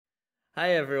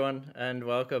Hi, everyone, and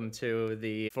welcome to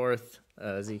the fourth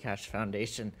Zcash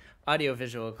Foundation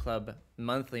Audiovisual Club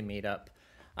monthly meetup.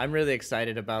 I'm really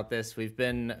excited about this.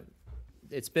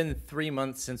 It's been 3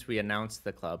 months since we announced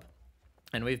the club,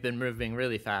 and we've been moving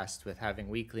really fast with having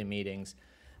weekly meetings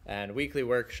and weekly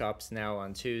workshops now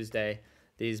on Tuesday.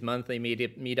 These monthly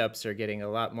meetups are getting a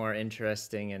lot more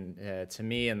interesting, and to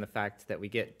me, and the fact that we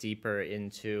get deeper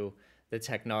into the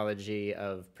technology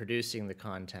of producing the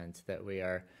content that we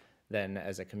are then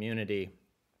as a community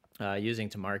using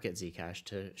to market Zcash,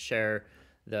 to share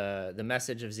the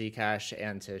message of Zcash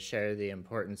and to share the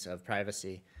importance of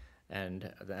privacy and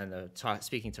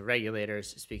speaking to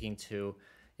regulators, speaking to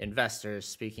investors,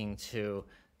 speaking to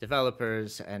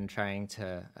developers, and trying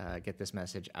to get this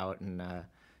message out in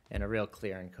a real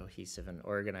clear and cohesive and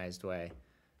organized way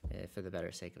for the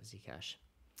better sake of Zcash.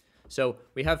 So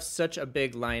we have such a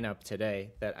big lineup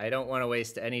today that I don't want to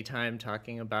waste any time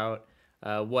talking about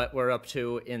what we're up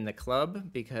to in the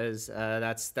club, because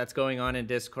that's going on in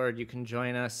Discord. You can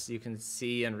join us. You can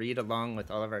see and read along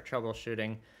with all of our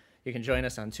troubleshooting. You can join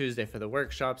us on Tuesday for the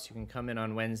workshops. You can come in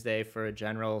on Wednesday for a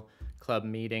general club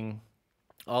meeting.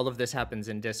 All of this happens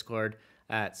in Discord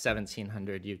at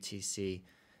 1700 UTC.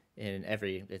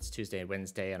 It's Tuesday and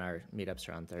Wednesday, and our meetups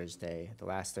are on Thursday, the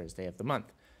last Thursday of the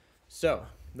month. So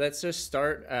let's just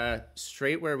start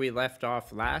straight where we left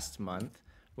off last month,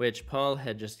 which Paul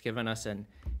had just given us an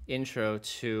intro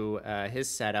to his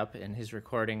setup and his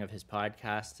recording of his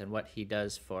podcast and what he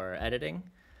does for editing.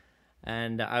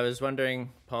 And I was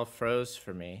wondering, Paul froze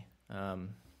for me.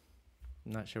 I'm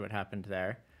not sure what happened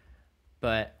there.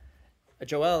 But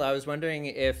Joel, I was wondering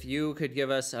if you could give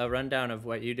us a rundown of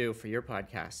what you do for your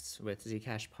podcasts with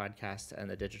Zcash Podcast and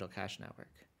the Digital Cash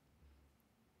Network.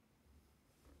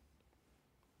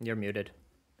 You're muted.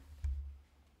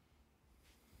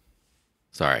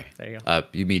 Sorry. There you go.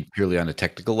 You mean purely on a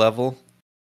technical level?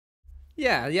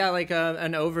 Yeah, like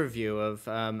an overview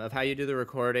of how you do the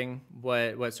recording,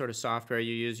 what sort of software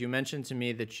you use. You mentioned to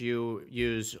me that you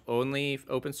use only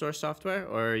open source software,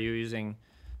 or are you using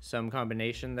some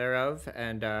combination thereof,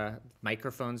 and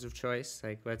microphones of choice?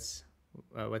 Like, what's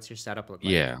your setup look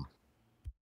like?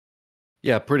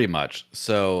 Yeah, pretty much.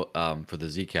 So for the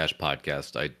Zcash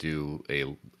podcast,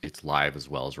 it's live as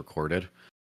well as recorded.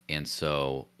 And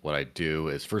so what I do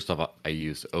is, first off, I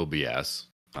use OBS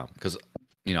because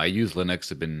I use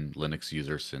Linux. I've been Linux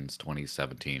user since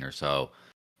 2017 or so,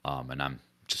 and I'm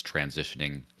just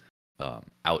transitioning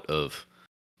out of,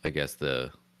 I guess,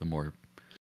 the more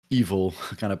evil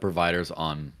kind of providers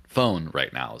on phone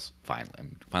right now.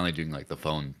 I'm finally doing like the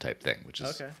phone type thing, which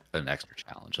is Okay. an extra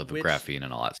challenge of the Which graphene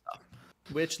and all that stuff.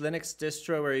 which Linux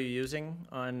distro are you using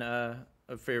on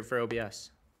for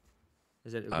OBS?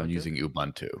 Is it I'm Ubuntu? using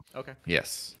Ubuntu. Okay,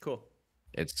 Yes. cool.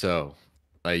 It's so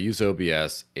I use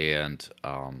OBS, and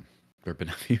there have been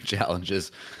a few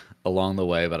challenges along the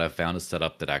way, but I found a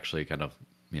setup that actually kind of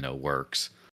works.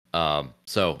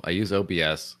 So I use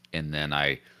OBS, and then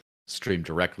I stream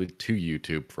directly to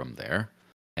YouTube from there,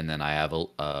 and then I have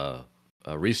a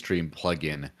restream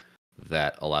plugin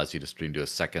that allows you to stream to a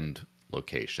second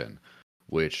location,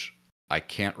 which I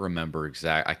can't remember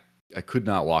I could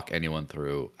not walk anyone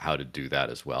through how to do that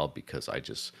as well, because I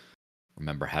just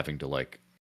remember having to like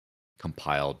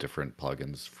compile different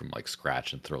plugins from like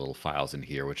scratch and throw little files in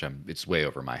here, it's way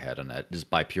over my head, and just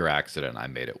by pure accident I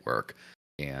made it work,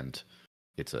 and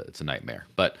it's a nightmare.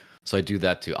 But so I do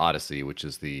that to Odyssey, which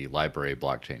is the library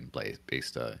blockchain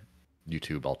based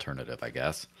YouTube alternative, I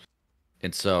guess.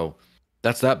 And so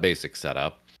that's that basic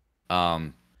setup.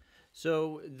 Um,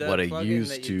 So the what I plugin use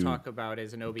that you to talk about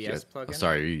is an OBS get, plugin?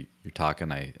 sorry, you're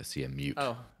talking. I see a mute.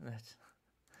 Oh,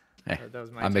 Hey, that was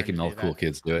my I'm turn to making all do cool that.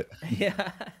 kids do it.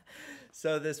 Yeah.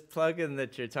 So this plugin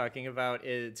that you're talking about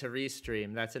is to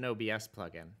restream. That's an OBS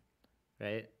plugin,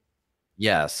 right?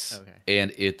 Yes, Okay.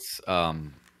 and it's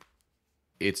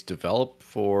developed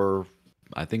for,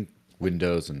 I think,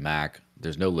 Windows and Mac.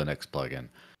 There's no Linux plugin,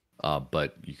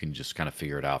 but you can just kind of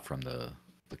figure it out from the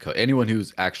code. Anyone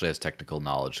who's actually has technical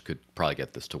knowledge could probably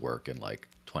get this to work in like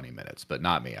 20 minutes, but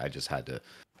not me. I just had to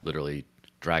literally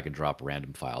drag and drop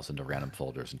random files into random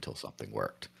folders until something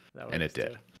worked, That and works it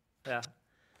did. too. Yeah.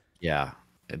 Yeah,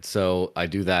 and so I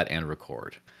do that and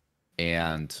record.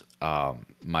 And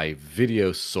my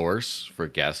video source for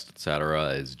guests, etc.,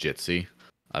 is Jitsi.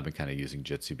 I've been kind of using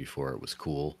Jitsi before it was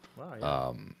cool. Wow, yeah.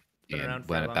 Um, Been and around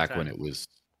for a long back when time. it was,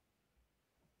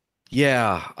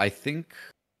 yeah, I think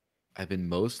I've been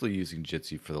mostly using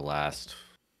Jitsi for the last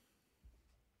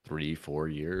 3, 4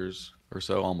 years or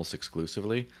so, almost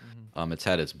exclusively. It's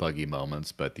had its buggy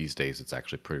moments, but these days it's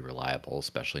actually pretty reliable,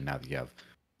 especially now that you have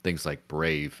things like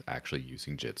Brave actually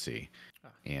using Jitsi.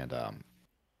 And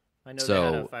I know they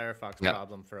had a so Firefox yeah,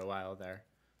 problem for a while there,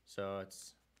 so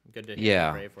it's good to hear that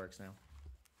yeah. Brave works now.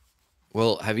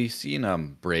 Well, have you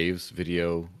seen Brave's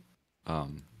video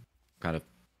um kind of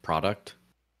product?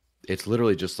 It's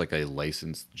literally just like a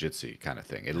licensed Jitsi kind of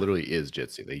thing. It literally is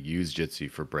Jitsi. They use Jitsi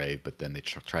for Brave, but then they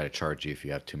try to charge you if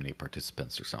you have too many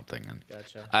participants or something. And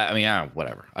Gotcha. I mean,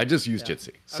 whatever. I just use Yeah. Jitsi.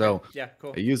 Okay. So Yeah.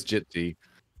 Cool. I use Jitsi.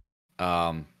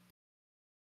 Um,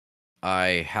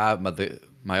 I have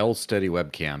my old steady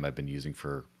webcam I've been using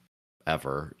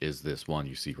forever is this one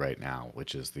you see right now,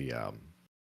 which is the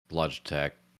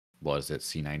Logitech. Was it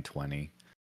C920?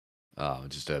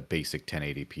 Just a basic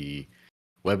 1080p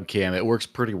webcam. It works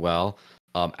pretty well.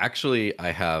 Actually,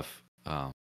 I have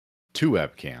two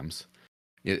webcams.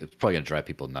 It's probably gonna drive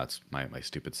people nuts. My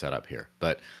stupid setup here,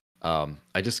 but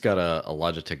I just got a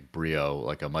Logitech Brio,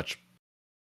 like a much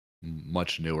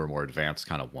newer, more advanced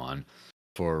kind of one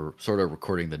for sort of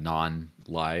recording the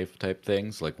non-live type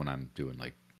things, like when I'm doing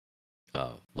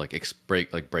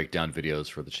breakdown videos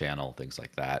for the channel, things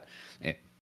like that,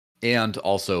 and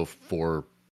also for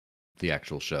the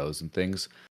actual shows and things.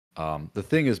 The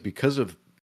thing is, because of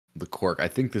the quirk, I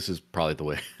think this is probably the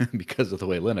way because of the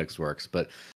way Linux works, but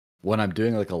when I'm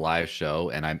doing like a live show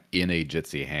and I'm in a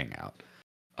Jitsi hangout,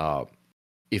 uh,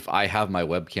 if I have my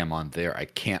webcam on there, I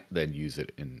can't then use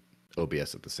it in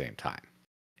OBS at the same time.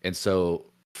 And so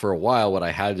for a while, what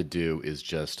I had to do is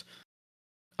just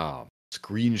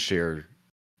screen share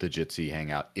the Jitsi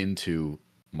hangout into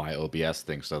my OBS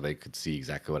thing so they could see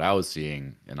exactly what I was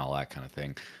seeing and all that kind of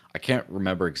thing. I can't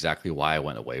remember exactly why I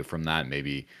went away from that.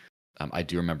 Maybe I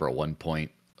do remember at one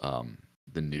point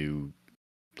the new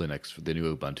the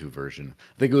new Ubuntu version.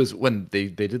 I think it was when they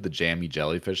did the jammy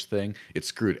jellyfish thing. It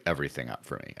screwed everything up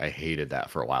for me. I hated that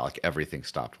for a while. Like everything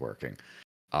stopped working.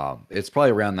 It's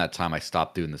probably around that time I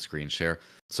stopped doing the screen share.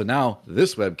 So now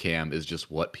this webcam is just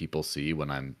what people see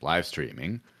when I'm live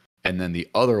streaming. And then the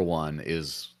other one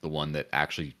is the one that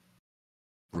actually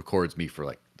records me for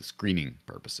like the screening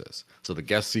purposes. So the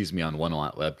guest sees me on one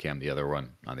webcam, the other one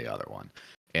on the other one.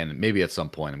 And maybe at some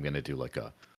point I'm going to do like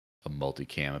a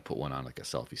multicam and put one on like a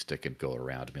selfie stick and go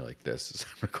around me like this as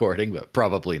I'm recording, but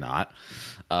probably not.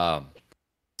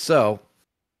 So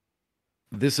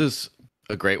this is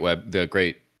a great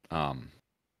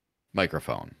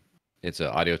microphone. It's an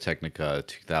Audio Technica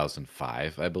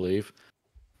 2005, I believe,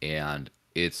 and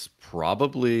it's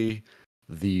probably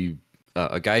the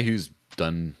a guy who's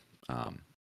done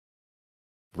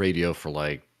radio for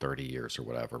like 30 years or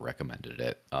whatever recommended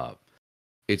it.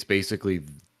 It's basically,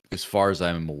 as far as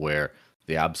I'm aware,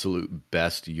 the absolute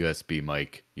best USB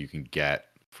mic you can get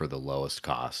for the lowest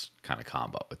cost kind of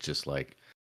combo. It's just like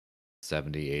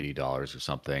 $70-$80 or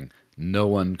something. No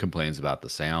one complains about the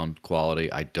sound quality.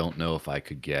 I don't know if I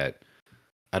could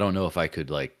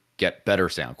like get better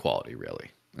sound quality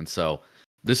really. And so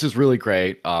this is really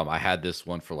great. I had this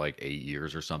one for like 8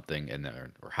 years or something, and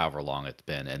then or however long it's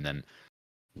been, and then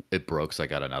it broke, so I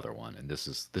got another one. And this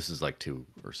is like 2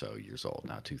 or so years old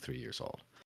now, 2-3 years old.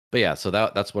 But yeah, so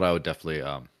that's what I would definitely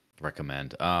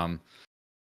recommend.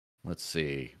 Let's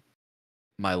see,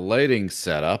 my lighting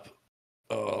setup.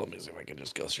 Oh, let me see if I can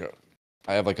just go through it.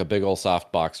 I have like a big old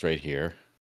soft box right here.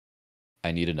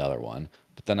 I need another one,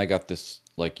 but then I got this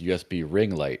like USB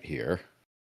ring light here,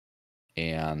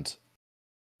 and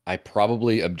I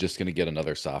probably am just gonna get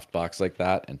another soft box like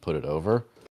that and put it over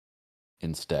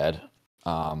instead.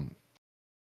 Um,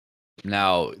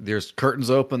 Now there's curtains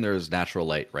open. There's natural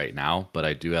light right now, but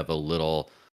I do have a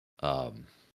little. Um,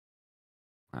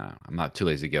 I'm not too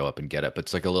lazy to go up and get it, but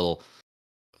it's like a little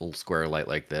square light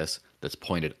like this that's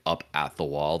pointed up at the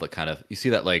wall. That kind of, you see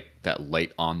that like that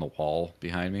light on the wall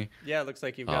behind me. Yeah, it looks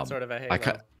like you've got sort of a I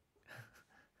halo.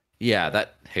 Yeah,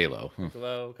 that halo.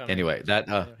 Glow coming. Anyway,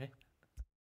 Anyway.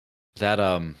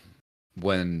 that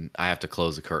when I have to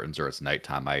close the curtains or it's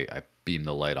nighttime, I beam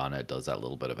the light on it. It does that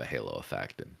little bit of a halo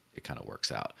effect, and it kind of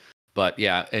works out. But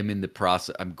yeah, I'm in the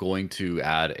process. I'm going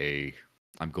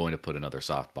to put another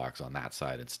softbox on that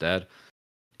side instead.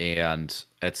 And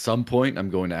at some point, I'm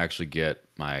going to actually get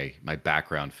my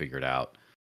background figured out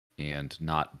and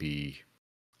not be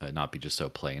just so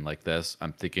plain like this.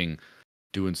 I'm thinking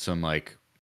doing some like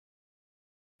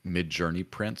mid-journey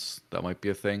prints. That might be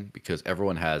a thing, because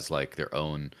everyone has like their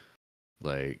own,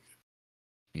 like,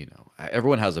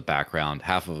 everyone has a background.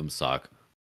 Half of them suck,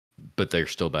 but they're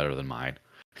still better than mine.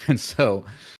 And so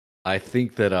I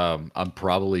think that I'm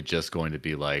probably just going to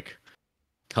be like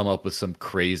come up with some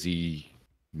crazy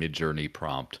mid-journey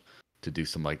prompt to do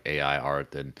some like AI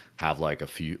art, and have like a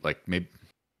few, like, maybe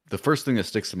the first thing that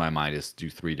sticks to my mind is do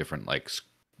 3 different like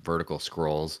vertical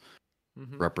scrolls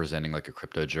Hmm. representing like a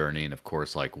crypto journey, and of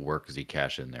course like work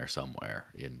Zcash in there somewhere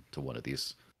into one of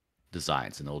these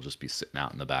designs, and it'll just be sitting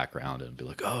out in the background and be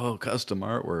like, oh, custom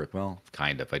artwork. Well,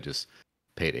 kind of. I just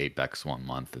paid $8 one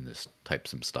month and just type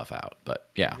some stuff out. But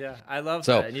yeah. Yeah, I love that.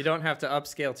 So And you don't have to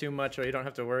upscale too much, or you don't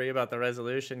have to worry about the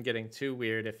resolution getting too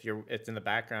weird if it's in the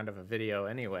background of a video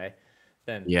anyway.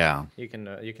 Then yeah. you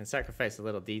can sacrifice a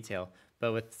little detail.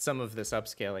 But with some of this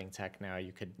upscaling tech now,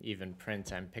 you could even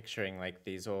print. I'm picturing like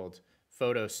these old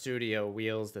photo studio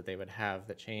wheels that they would have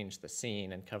that change the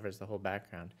scene and covers the whole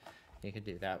background. You could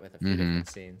do that with a few Hmm. different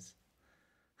scenes.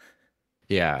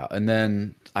 Yeah. And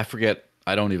then I forget,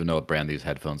 I don't even know what brand these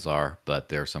headphones are, but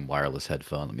they're some wireless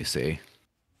headphone. Let me see.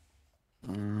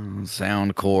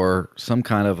 Soundcore, some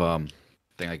kind of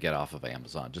thing I get off of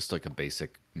Amazon, just like a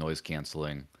basic noise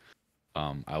canceling.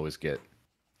 I always get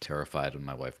terrified when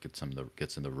my wife gets in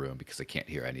the room because I can't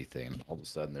hear anything. All of a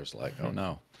sudden, there's like, oh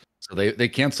no. So they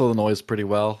cancel the noise pretty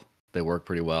well. They work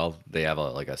pretty well. They have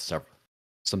a several.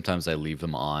 Sometimes I leave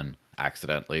them on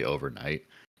accidentally overnight,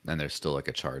 and there's still like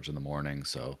a charge in the morning.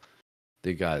 So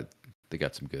they got they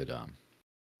got some good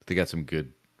they got some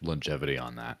good longevity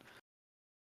on that.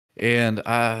 And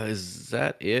is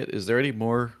that it? Is there any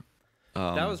more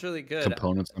That was really good.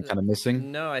 components I'm kind of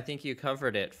missing? No, I think you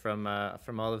covered it from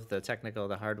all of the technical,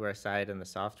 the hardware side and the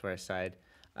software side.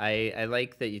 I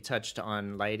like that you touched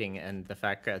on lighting and the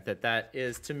fact that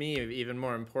is to me even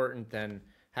more important than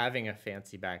having a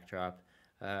fancy backdrop,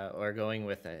 or going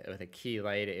with a key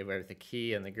light with a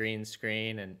key and the green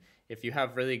screen. And if you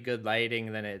have really good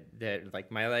lighting, then that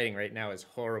like my lighting right now is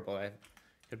horrible. I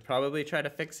could probably try to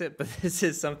fix it, but this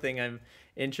is something I'm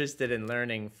interested in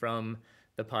learning from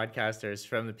the podcasters,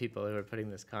 from the people who are putting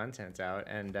this content out.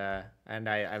 And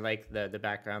I like the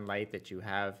background light that you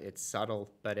have. It's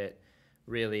subtle, but it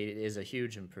really is a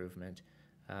huge improvement.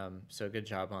 So good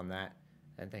job on that,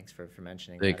 and thanks for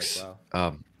mentioning that as Thanks.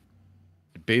 well.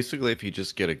 Basically, if you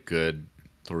just get a good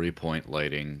 3-point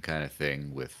lighting kind of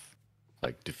thing with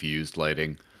like diffused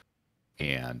lighting,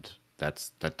 and that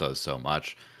does so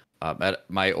much. At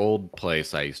my old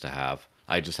place, I used to have,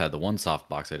 I just had the one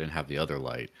softbox. I didn't have the other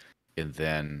light, and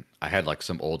then I had like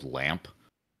some old lamp,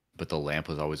 but the lamp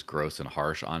was always gross and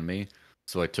harsh on me.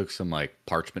 So I took some like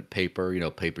parchment paper,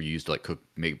 paper you used to like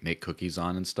make cookies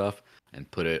on and stuff, and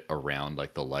put it around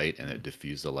like the light, and it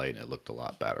diffused the light, and it looked a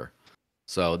lot better.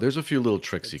 So there's a few little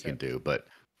tricks Good you can tip. do, but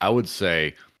I would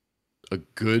say a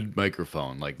good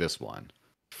microphone like this one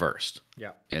first.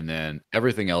 Yeah. And then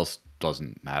everything else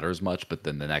doesn't matter as much, but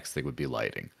then the next thing would be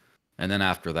lighting. And then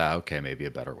after that, okay, maybe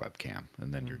a better webcam,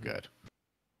 and then you're Hmm. good.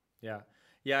 Yeah.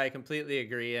 Yeah, I completely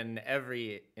agree. In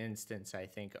every instance, I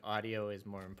think audio is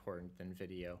more important than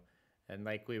video. And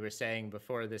like we were saying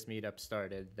before this meetup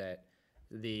started, that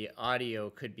the audio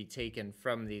could be taken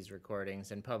from these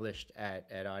recordings and published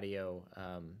at audio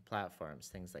platforms,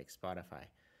 things like Spotify.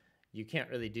 You can't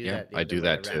really do Yeah, that the I other do way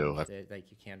that around. too.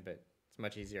 Like you can, but it's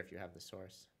much easier if you have the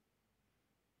source.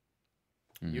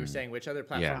 You were Mhm. saying which other Yeah.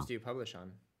 platforms do you publish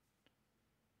on?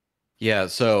 Yeah,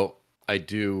 so I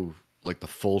do like the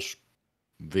full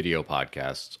video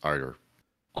podcasts are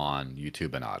on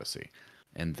YouTube and Odyssey.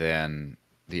 And then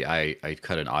I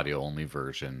cut an audio only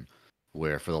version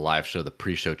where for the live show, the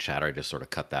pre-show chatter, I just sort of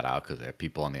cut that out because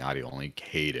people on the audio only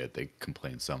hate it. They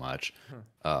complain so much.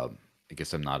 Huh. I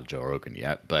guess I'm not a Joe Rogan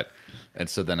yet, but and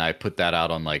so then I put that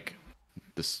out on like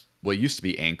this what used to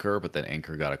be Anchor, but then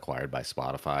Anchor got acquired by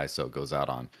Spotify, so it goes out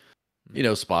on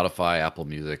Spotify, Apple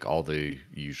Music, all the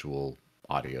usual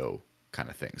audio kind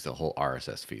of things, the whole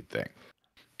RSS feed thing.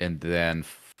 And then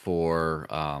for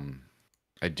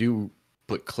I do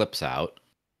put clips out.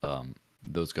 Um,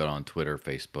 those go on Twitter,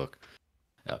 Facebook,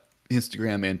 uh,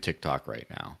 Instagram, and TikTok right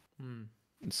now. Hmm.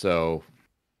 And so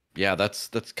yeah, that's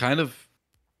kind of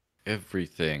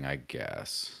everything, I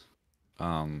guess.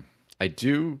 Um, I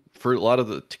do for a lot of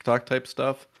the TikTok type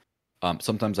stuff.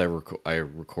 Sometimes I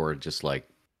record just like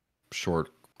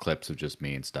short clips of just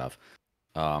me and stuff.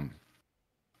 Um,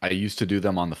 I used to do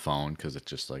them on the phone because it's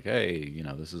just like, hey,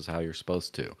 this is how you're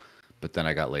supposed to. But then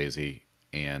I got lazy,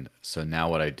 and so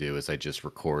now what I do is I just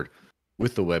record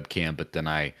with the webcam, but then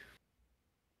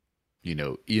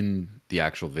in the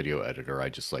actual video editor, I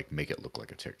just like make it look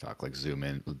like a TikTok, like zoom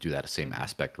in, do that same Hmm.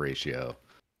 aspect ratio,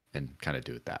 and kind of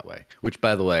do it that way. Which,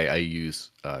 by the way, I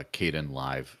use Kden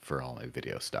Live for all my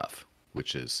video stuff,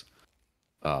 which is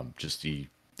just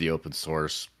the open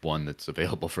source one that's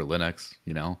available for Linux,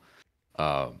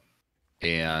 Um,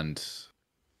 and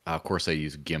of course, I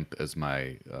use GIMP as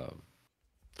my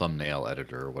thumbnail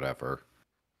editor or whatever.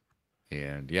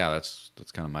 And yeah, that's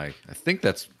kind of my. I think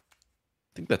that's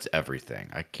everything.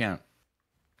 I can't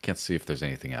Can't see if there's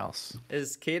anything else.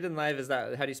 Is Kden Live, is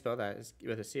that, how do you spell that? Is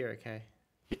with a C or a K?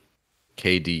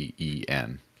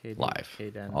 KDEN live.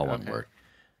 Kden. All one Okay. word.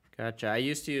 Gotcha. I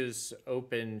used to use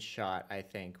OpenShot, I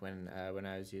think, when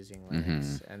I was using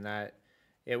Linux, and that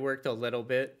it worked a little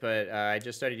bit, but I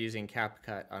just started using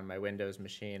CapCut on my Windows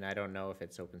machine. I don't know if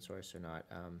it's open source or not.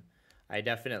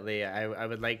 I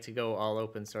would like to go all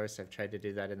open source. I've tried to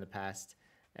do that in the past,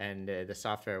 and the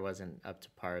software wasn't up to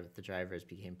par. The drivers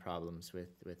became problems with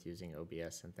using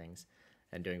OBS and things,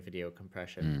 and doing video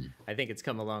compression. I think it's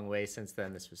come a long way since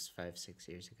then. This was 5-6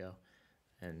 years ago,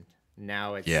 and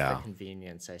now it's the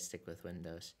convenience. I stick with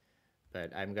Windows, but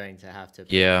I'm going to have to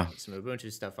put some Ubuntu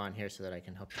stuff on here so that I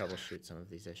can help troubleshoot some of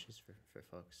these issues for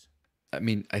folks. I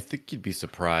mean, I think you'd be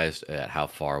surprised at how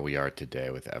far we are today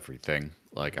with everything.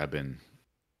 Like I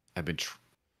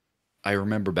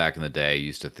remember back in the day, I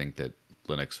used to think that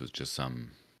Linux was just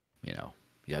some, you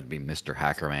had to be Mr.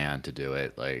 Hacker Man to do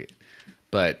it.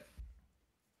 But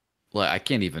I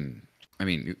can't even, I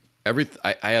mean,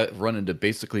 I run into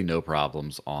basically no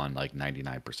problems on like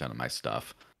 99% of my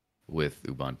stuff with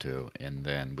Ubuntu, and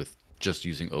then with just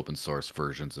using open source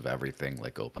versions of everything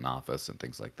like OpenOffice and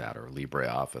things like that, or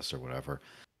LibreOffice or whatever.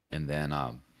 And then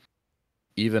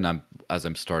as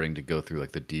I'm starting to go through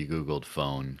like the de-Googled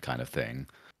phone kind of thing,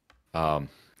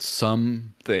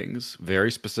 some things,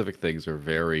 very specific things, are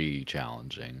very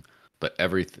challenging, but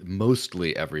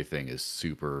mostly everything is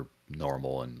super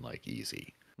normal and like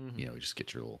easy. You just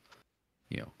get your little,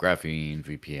 graphene,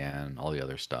 VPN, all the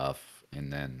other stuff,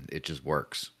 and then it just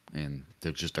works. And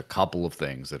there's just a couple of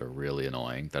things that are really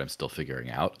annoying that I'm still figuring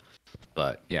out.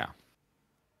 But yeah.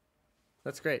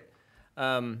 That's great.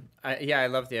 I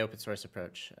love the open source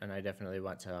approach, and I definitely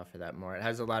want to offer that more. It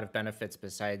has a lot of benefits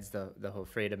besides the whole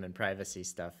freedom and privacy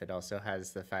stuff. It also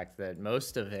has the fact that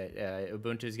most of it,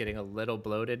 Ubuntu is getting a little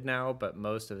bloated now, but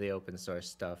most of the open source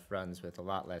stuff runs with a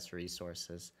lot less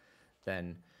resources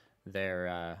than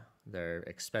their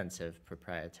expensive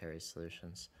proprietary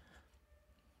solutions.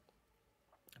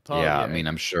 Paul, I mean,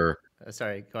 I'm sure.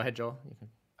 Sorry, go ahead, Joel.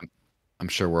 I'm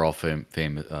sure we're all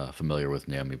familiar with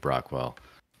Naomi Brockwell,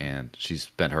 and she's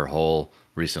spent her whole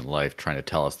recent life trying to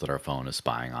tell us that our phone is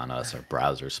spying on us, our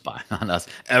browser's spying on us,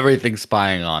 everything's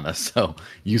spying on us. So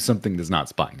use something that's not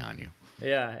spying on you.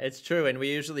 Yeah, it's true, and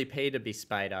we usually pay to be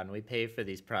spied on. We pay for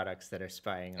these products that are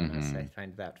spying on us. I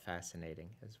find that fascinating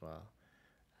as well.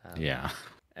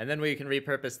 And then we can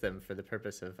repurpose them for the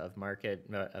purpose of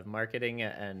marketing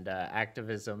and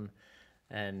activism,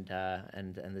 and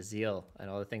the zeal and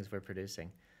all the things we're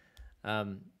producing.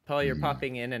 Paul, you're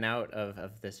popping in and out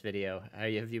of this video. Are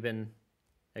you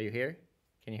here?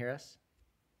 Can you hear us?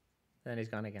 Then he's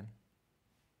gone again.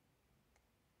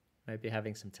 Might be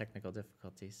having some technical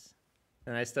difficulties.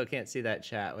 And I still can't see that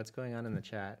chat. What's going on in the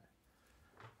chat?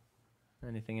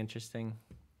 Anything interesting?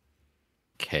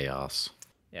 Chaos.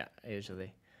 Yeah,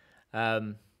 usually.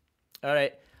 All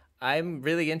right. I'm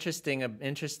really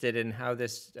interested in how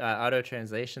this auto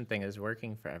translation thing is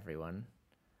working for everyone.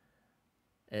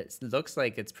 It looks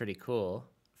like it's pretty cool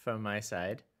from my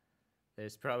side.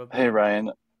 There's probably... Hey,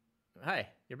 Ryan. Hi,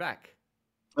 you're back.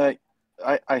 I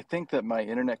think that my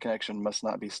internet connection must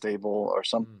not be stable, or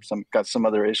got some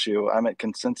other issue. I'm at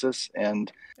consensus,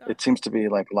 and it seems to be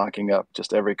like locking up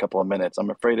just every couple of minutes.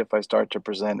 I'm afraid if I start to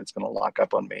present, it's going to lock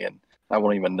up on me, and I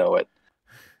won't even know it.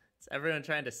 It's everyone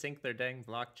trying to sync their dang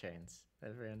blockchains.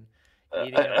 Everyone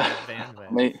eating up that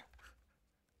bandwidth.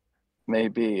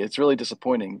 Maybe. It's really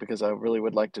disappointing because I really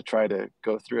would like to try to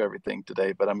go through everything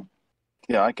today, but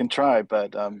I can try,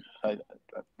 but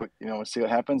we'll see what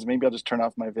happens. Maybe I'll just turn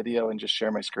off my video and just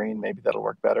share my screen. Maybe that'll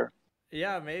work better.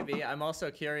 Yeah, maybe. I'm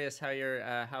also curious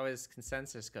how is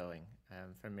consensus going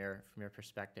from your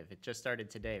perspective? It just started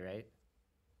today, right?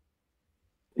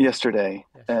 Yesterday.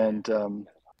 And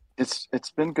it's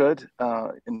been good.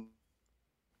 And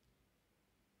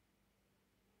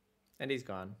he's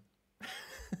gone.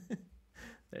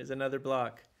 There's another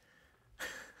block.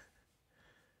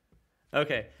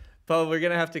 Okay, Paul, we're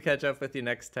going to have to catch up with you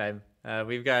next time.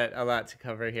 We've got a lot to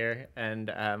cover here, and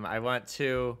I want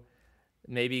to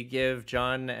maybe give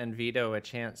John and Vito a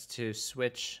chance to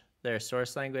switch their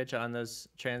source language on those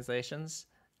translations,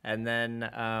 and then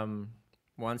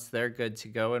once they're good to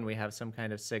go and we have some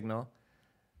kind of signal,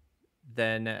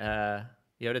 then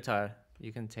Yodatar,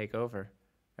 you can take over.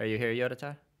 Are you here,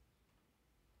 Yodatar?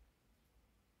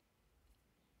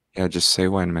 Yeah, just say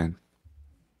when, man.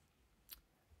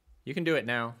 You can do it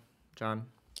now, John.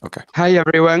 Okay. Hi,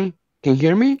 everyone. Can you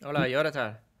hear me? Hola,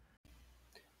 Yodatar.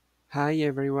 Hi,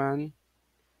 everyone.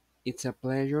 It's a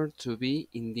pleasure to be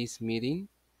in this meeting.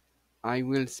 I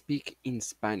will speak in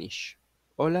Spanish.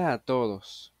 Hola a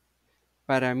todos.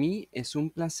 Para mí es un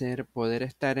placer poder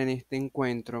estar en este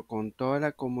encuentro con toda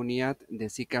la comunidad de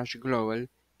Zcash Global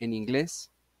en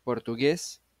inglés,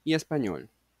 portugués y español.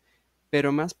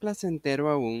 Pero más placentero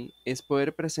aún es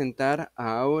poder presentar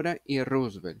a Aura y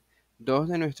Roosevelt, dos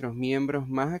de nuestros miembros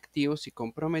más activos y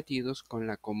comprometidos con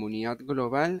la comunidad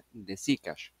global de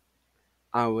Zcash.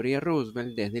 Aura y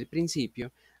Roosevelt desde el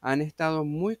principio han estado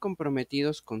muy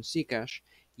comprometidos con Zcash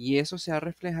y eso se ha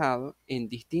reflejado en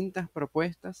distintas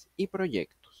propuestas y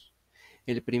proyectos.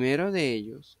 El primero de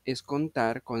ellos es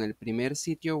contar con el primer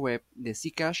sitio web de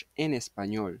Zcash en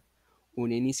español,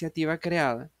 una iniciativa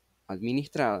creada,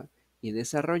 administrada y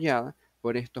desarrollada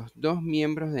por estos dos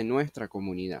miembros de nuestra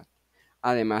comunidad.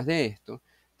 Además de esto,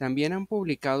 también han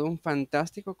publicado un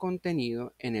fantástico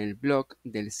contenido en el blog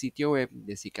del sitio web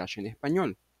de Zcash en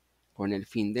español, con el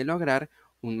fin de lograr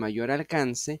un mayor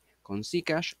alcance con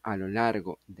Zcash a lo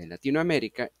largo de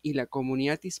Latinoamérica y la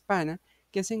comunidad hispana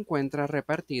que se encuentra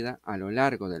repartida a lo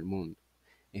largo del mundo.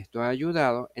 Esto ha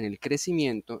ayudado en el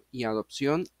crecimiento y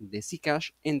adopción de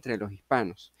Zcash entre los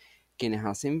hispanos, quienes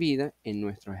hacen vida en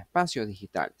nuestros espacios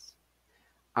digitales.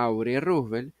 Aure y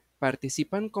Roosevelt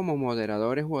participan como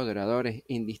moderadores u oradores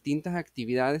en distintas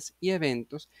actividades y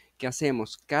eventos que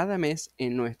hacemos cada mes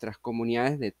en nuestras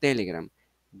comunidades de Telegram,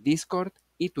 Discord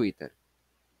y Twitter.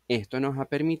 Esto nos ha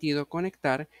permitido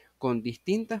conectar con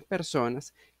distintas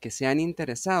personas que se han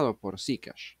interesado por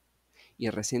Zcash y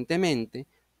recientemente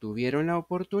tuvieron la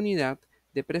oportunidad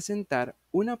de presentar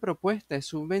una propuesta de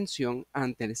subvención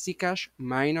ante el Zcash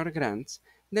Minor Grants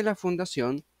de la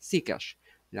Fundación Zcash,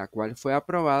 la cual fue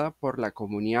aprobada por la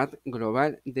comunidad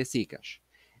global de Zcash.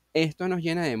 Esto nos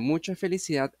llena de mucha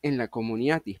felicidad en la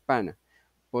comunidad hispana,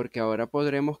 porque ahora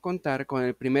podremos contar con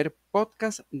el primer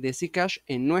podcast de Zcash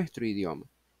en nuestro idioma,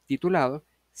 titulado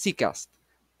Zcast,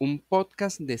 un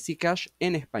podcast de Zcash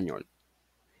en español.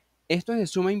 Esto es de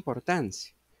suma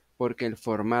importancia, porque el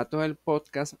formato del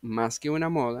podcast, más que una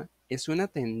moda, es una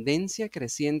tendencia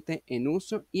creciente en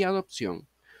uso y adopción,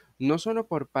 no solo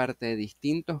por parte de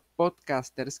distintos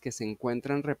podcasters que se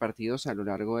encuentran repartidos a lo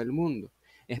largo del mundo,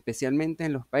 especialmente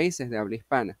en los países de habla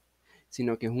hispana,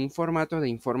 sino que es un formato de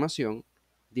información,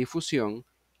 difusión,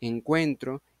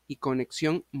 encuentro y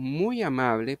conexión muy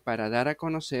amable para dar a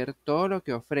conocer todo lo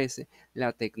que ofrece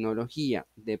la tecnología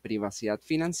de privacidad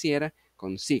financiera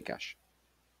con Zcash.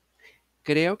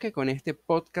 Creo que con este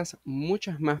podcast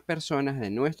muchas más personas de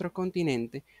nuestro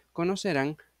continente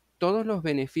conocerán todos los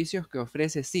beneficios que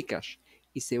ofrece Zcash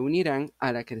y se unirán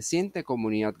a la creciente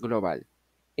comunidad global.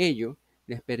 Ello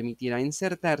les permitirá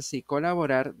insertarse y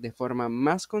colaborar de forma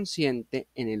más consciente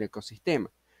en el ecosistema,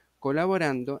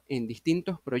 colaborando en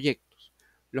distintos proyectos,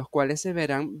 los cuales se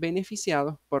verán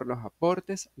beneficiados por los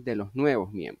aportes de los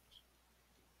nuevos miembros.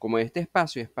 Como este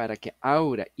espacio es para que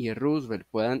Aura y Roosevelt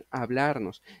puedan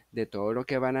hablarnos de todo lo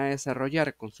que van a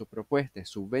desarrollar con su propuesta de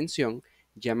subvención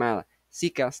llamada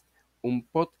Zcast, un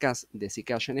podcast de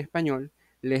Zcash en español,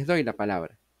 les doy la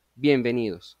palabra.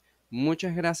 Bienvenidos.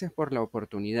 Muchas gracias por la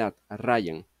oportunidad,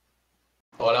 Ryan.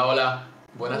 Hola, hola.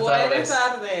 Buenas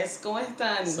tardes. ¿Cómo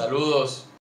están? Saludos.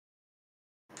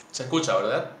 Se escucha,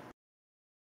 ¿verdad?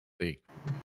 Sí.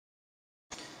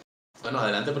 Bueno,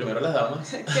 adelante primero las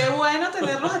damas. Qué bueno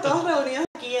tenerlos a todos reunidos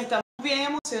aquí. Estamos bien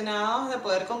emocionados de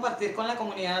poder compartir con la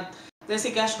comunidad de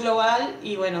Zcash Global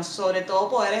y bueno, sobre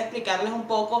todo poder explicarles un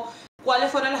poco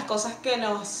cuáles fueron las cosas que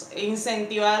nos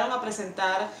incentivaron a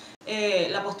presentar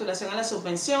la postulación a la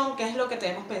subvención, qué es lo que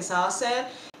tenemos pensado hacer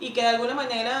y que de alguna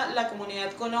manera la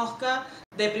comunidad conozca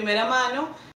de primera mano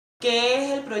qué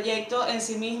es el proyecto en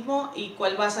sí mismo y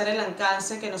cuál va a ser el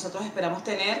alcance que nosotros esperamos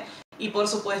tener y por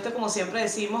supuesto, como siempre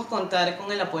decimos, contar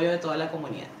con el apoyo de toda la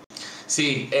comunidad.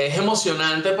 Sí, es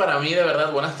emocionante para mí, de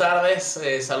verdad. Buenas tardes,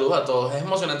 saludos a todos. Es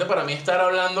emocionante para mí estar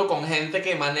hablando con gente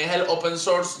que maneja el open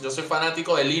source. Yo soy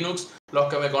fanático de Linux,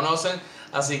 los que me conocen,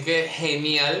 así que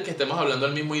genial que estemos hablando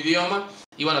el mismo idioma.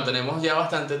 Y bueno, tenemos ya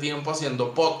bastante tiempo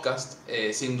haciendo podcast.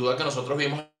 Sin duda que nosotros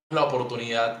vimos la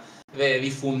oportunidad de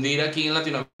difundir aquí en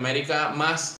Latinoamérica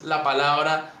más la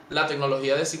palabra, la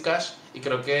tecnología de Zcash, y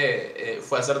creo que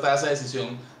fue acertada esa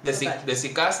decisión de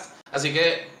Zcast. Así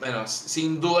que, bueno,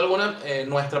 sin duda alguna,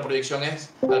 nuestra proyección es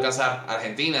alcanzar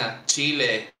Argentina,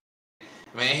 Chile,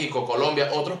 México,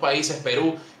 Colombia, otros países,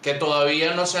 Perú, que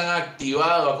todavía no se han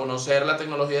activado a conocer la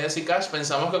tecnología de Zcash.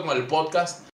 Pensamos que con el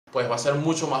podcast pues va a ser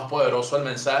mucho más poderoso el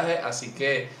mensaje, así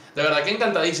que de verdad que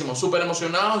encantadísimos, súper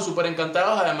emocionados, súper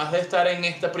encantados, además de estar en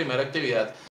esta primera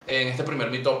actividad, en este primer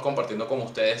meetup compartiendo con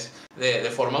ustedes de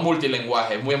forma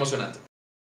multilingüe, muy emocionante.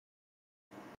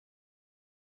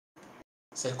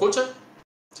 ¿Se escucha?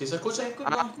 ¿Sí se escucha?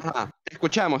 Te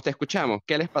escuchamos.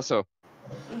 ¿Qué les pasó?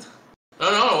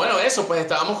 No, bueno, eso, pues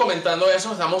estábamos comentando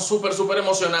eso, estamos súper, súper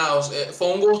emocionados. Fue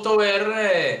un gusto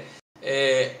ver,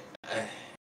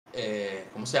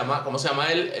 ¿cómo se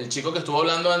llama el chico que estuvo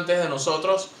hablando antes de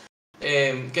nosotros?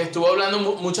 Que estuvo hablando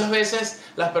muchas veces,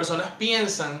 las personas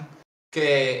piensan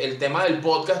que el tema del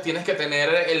podcast tienes que tener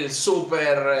el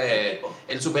super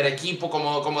equipo,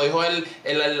 como dijo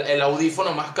el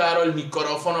audífono más caro, el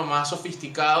micrófono más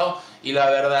sofisticado. Y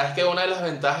la verdad es que una de las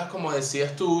ventajas, como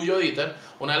decías tú, Dieter,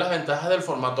 una de las ventajas del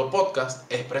formato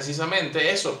podcast es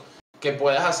precisamente eso, que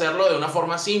puedas hacerlo de una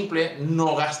forma simple,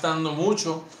 no gastando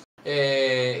mucho.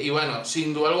 Y bueno,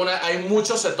 sin duda alguna hay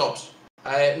muchos setups.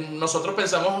 Nosotros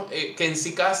pensamos que en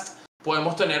Zcast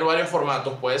podemos tener varios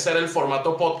formatos. Puede ser el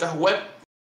formato podcast web,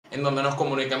 en donde nos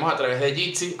comuniquemos a través de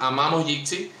Jitsi, amamos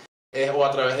Jitsi, o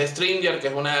a través de Stringer, que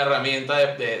es una herramienta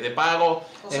de pago.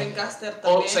 O Zencaster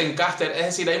también. O Zencaster, es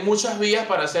decir, hay muchas vías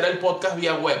para hacer el podcast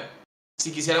vía web.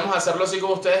 Si quisiéramos hacerlo así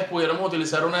con ustedes, pudiéramos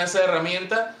utilizar una de esas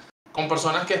herramientas con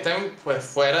personas que estén pues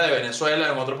fuera de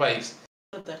Venezuela, en otro país.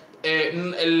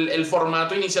 El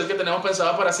formato inicial que tenemos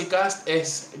pensado para Zcast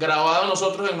es grabado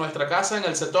nosotros en nuestra casa, en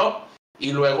el setup,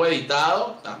 y luego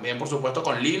editado, también por supuesto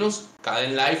con Linux,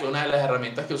 Caden Live es una de las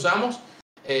herramientas que usamos,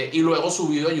 y luego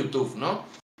subido a YouTube, ¿no?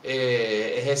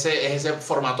 Es ese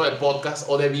formato de podcast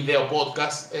o de video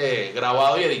podcast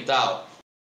grabado y editado.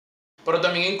 Pero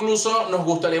también incluso nos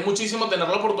gustaría muchísimo tener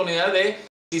la oportunidad de,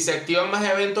 si se activan más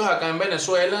eventos acá en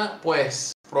Venezuela,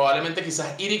 pues probablemente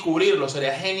quizás ir y cubrirlo.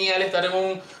 Sería genial estar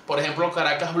en por ejemplo,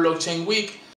 Caracas Blockchain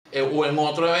Week, o en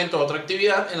otro evento, otra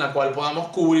actividad en la cual podamos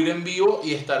cubrir en vivo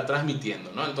y estar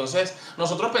transmitiendo, ¿no? Entonces,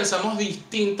 nosotros pensamos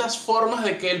distintas formas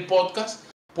de que el podcast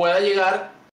pueda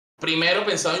llegar. Primero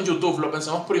pensado en YouTube, lo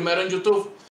pensamos primero en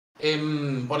YouTube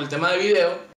por el tema de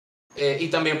video, y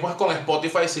también pues con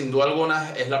Spotify, sin duda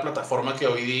alguna, es la plataforma que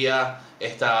hoy día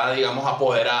está, digamos,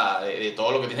 apoderada de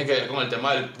todo lo que tiene que ver con el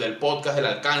tema del podcast, del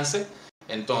alcance.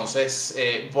 Entonces,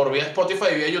 por vía Spotify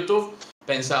y vía YouTube,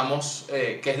 pensamos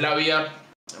que es la vía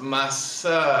más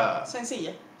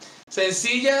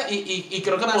sencilla y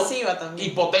creo que masiva también,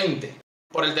 y potente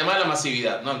por el tema de la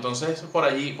masividad, ¿no? Entonces, por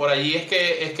allí es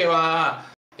que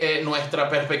va nuestra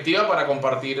perspectiva para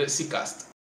compartir Zcast.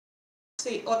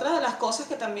 Sí, otra de las cosas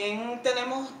que también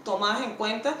tenemos tomadas en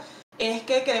cuenta es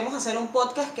que queremos hacer un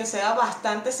podcast que sea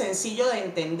bastante sencillo de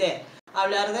entender.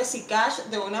 Hablar de Zcash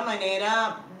de una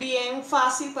manera bien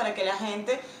fácil para que la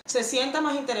gente se sienta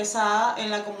más interesada en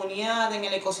la comunidad, en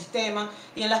el ecosistema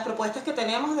y en las propuestas que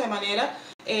tenemos de manera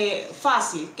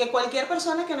fácil. Que cualquier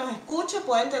persona que nos escuche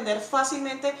pueda entender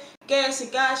fácilmente qué es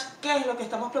Zcash, qué es lo que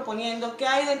estamos proponiendo, qué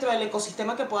hay dentro del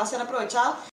ecosistema que pueda ser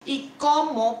aprovechado y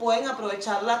cómo pueden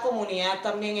aprovechar la comunidad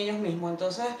también ellos mismos.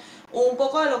 Entonces, un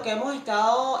poco de lo que hemos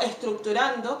estado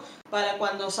estructurando para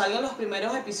cuando salgan los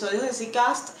primeros episodios de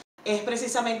Zcast es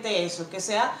precisamente eso, que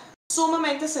sea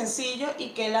sumamente sencillo y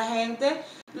que la gente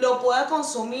lo pueda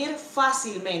consumir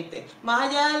fácilmente. Más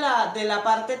allá de la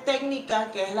parte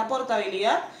técnica, que es la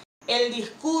portabilidad, el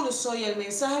discurso y el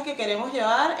mensaje que queremos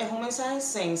llevar es un mensaje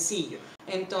sencillo.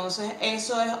 Entonces,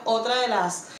 eso es otra de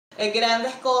las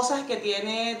grandes cosas que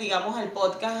tiene, digamos, el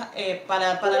podcast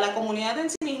para la comunidad en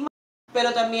sí misma,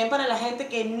 pero también para la gente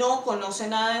que no conoce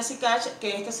nada de Zcash,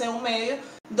 que este sea un medio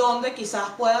donde quizás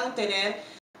puedan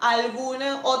tener algún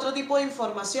otro tipo de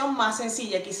información más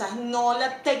sencilla, quizás no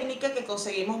la técnica que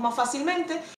conseguimos más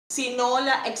fácilmente, sino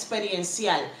la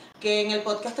experiencial, que en el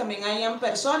podcast también hayan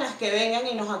personas que vengan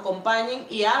y nos acompañen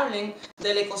y hablen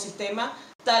del ecosistema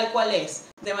tal cual es,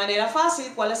 de manera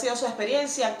fácil, cuál ha sido su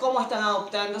experiencia, cómo están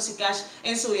adoptando Zcash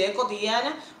en su vida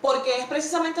cotidiana, porque es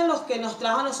precisamente lo que nos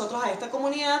trajo a nosotros a esta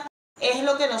comunidad, es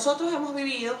lo que nosotros hemos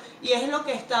vivido y es lo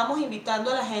que estamos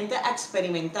invitando a la gente a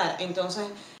experimentar. Entonces,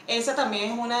 esa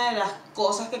también es una de las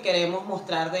cosas que queremos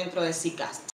mostrar dentro de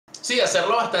Zcast. Sí,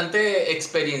 hacerlo bastante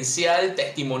experiencial,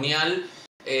 testimonial,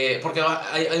 porque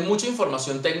hay mucha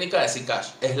información técnica de Zcash,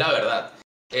 es la verdad.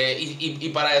 Y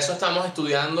para eso estamos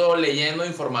estudiando, leyendo,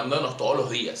 informándonos todos los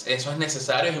días. Eso es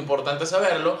necesario, es importante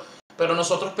saberlo, pero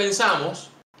nosotros pensamos,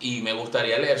 y me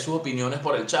gustaría leer sus opiniones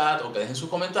por el chat o que dejen sus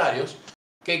comentarios,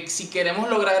 que si queremos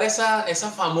lograr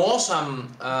esa famosa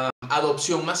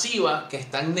adopción masiva que es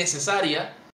tan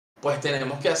necesaria, pues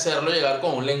tenemos que hacerlo llegar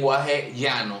con un lenguaje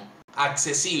llano,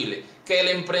 accesible, que el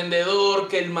emprendedor,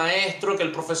 que el maestro, que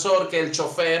el profesor, que el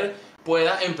chofer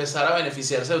pueda empezar a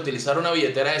beneficiarse de utilizar una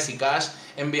billetera de Zcash,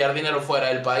 enviar dinero fuera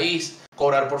del país,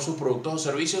 cobrar por sus productos o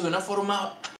servicios de una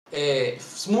forma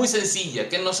muy sencilla,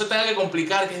 que no se tenga que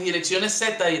complicar, que es direcciones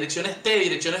Z, direcciones T,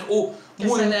 direcciones U, que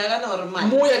se le haga normal,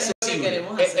 muy accesible.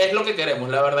 Es lo que queremos,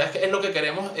 la verdad es que es lo que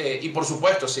queremos, y por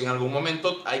supuesto, si en algún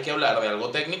momento hay que hablar de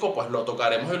algo técnico, pues lo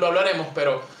tocaremos y lo hablaremos,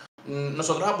 pero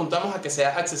nosotros apuntamos a que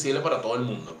sea accesible para todo el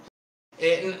mundo.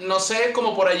 No sé,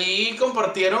 como por allí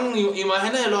compartieron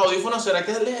imágenes de los audífonos, ¿será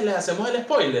que les hacemos el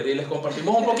spoiler y les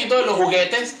compartimos un poquito de los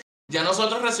juguetes? Ya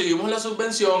nosotros recibimos la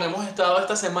subvención, hemos estado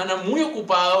esta semana muy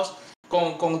ocupados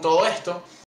con todo esto.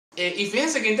 Y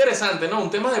fíjense qué interesante, ¿no?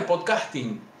 Un tema de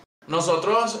podcasting.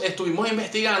 Nosotros estuvimos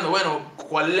investigando, bueno,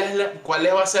 cuál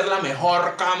va a ser la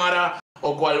mejor cámara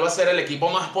o cuál va a ser el equipo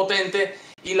más potente.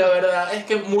 Y la verdad es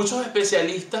que muchos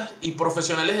especialistas y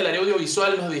profesionales del área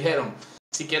audiovisual nos dijeron,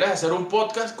 si quieres hacer un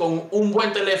podcast con un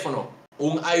buen teléfono,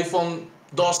 un iPhone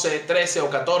 12, 13 o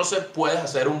 14, puedes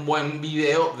hacer un buen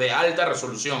video de alta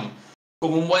resolución.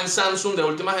 Con un buen Samsung de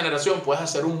última generación puedes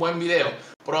hacer un buen video.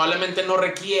 Probablemente no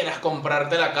requieras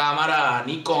comprarte la cámara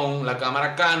Nikon, la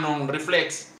cámara Canon,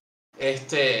 Reflex.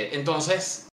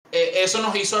 Entonces, eso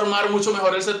nos hizo armar mucho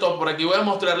mejor el setup. Por aquí voy a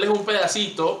mostrarles un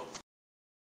pedacito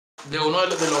de uno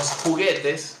de los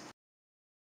juguetes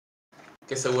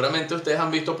que seguramente ustedes han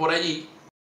visto por allí.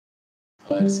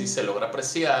 A ver si se logra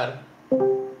apreciar.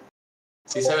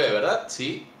 Sí se ve, ¿verdad?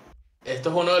 Sí. Esto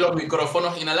es uno de los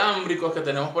micrófonos inalámbricos que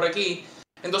tenemos por aquí.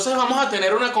 Entonces vamos a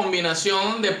tener una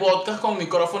combinación de podcast con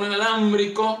micrófono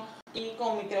inalámbrico. Y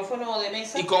con micrófono de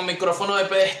mesa. Y con micrófono de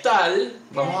pedestal.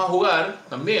 Vamos a jugar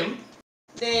también.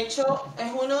 De hecho,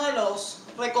 es uno de los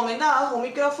recomendados. Un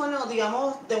micrófono,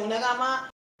 digamos, de una gama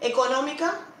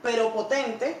económica, pero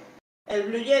potente. El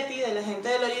Blue Yeti de la gente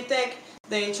de Logitech.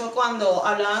 De hecho, cuando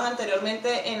hablaban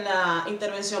anteriormente en la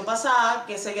intervención pasada,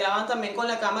 que se graban también con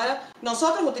la cámara,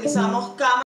 nosotros utilizamos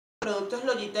cámaras de productos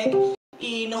Logitech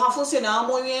y nos ha funcionado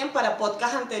muy bien para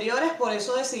podcasts anteriores, por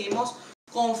eso decidimos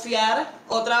confiar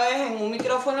otra vez en un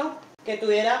micrófono que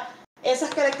tuviera esas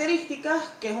características,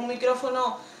 que es un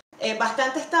micrófono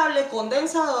bastante estable,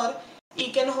 condensador,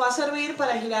 y que nos va a servir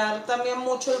para aislar también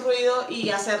mucho el ruido y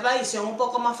hacer la edición un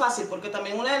poco más fácil, porque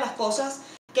también una de las cosas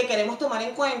que queremos tomar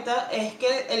en cuenta es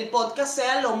que el podcast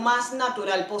sea lo más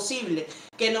natural posible,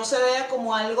 que no se vea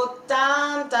como algo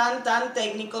tan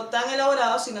técnico, tan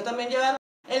elaborado, sino también llevar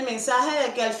el mensaje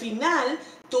de que al final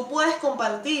tú puedes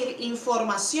compartir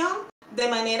información de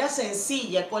manera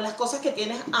sencilla, con las cosas que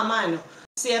tienes a mano.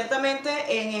 Ciertamente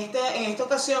en esta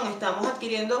ocasión estamos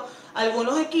adquiriendo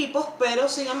algunos equipos, pero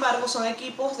sin embargo son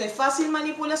equipos de fácil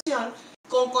manipulación,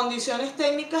 con condiciones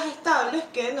técnicas estables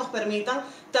que nos permitan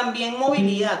también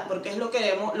movilidad, porque es lo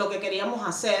que queríamos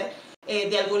hacer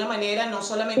de alguna manera, no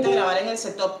solamente grabar en el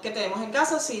setup que tenemos en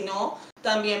casa, sino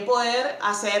también poder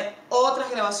hacer otras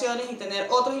grabaciones y tener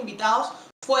otros invitados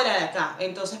fuera de acá.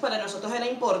 Entonces para nosotros era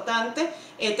importante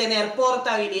tener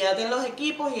portabilidad en los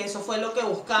equipos y eso fue lo que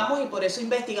buscamos y por eso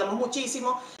investigamos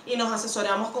muchísimo y nos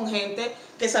asesoramos con gente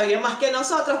que sabía más que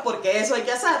nosotros, porque eso hay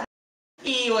que hacer.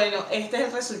 Y bueno, este es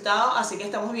el resultado, así que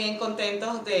estamos bien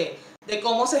contentos de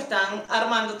cómo se están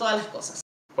armando todas las cosas.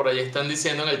 Por ahí están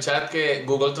diciendo en el chat que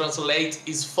Google Translate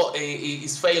is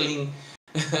failing.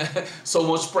 So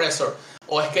much pressure.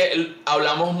 O es que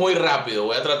hablamos muy rápido.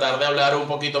 Voy a tratar de hablar un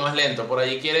poquito más lento. Por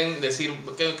ahí quieren decir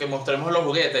que mostremos los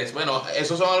juguetes. Bueno,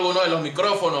 esos son algunos de los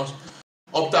micrófonos.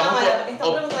 Están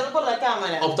preguntando por la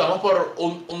cámara. Optamos por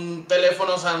un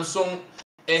teléfono Samsung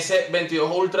S22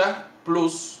 Ultra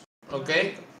Plus. ¿Ok?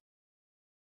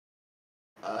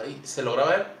 Ahí se logra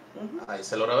ver. Ahí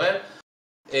se logra ver.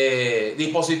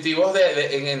 Dispositivos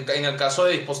en el caso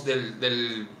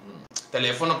del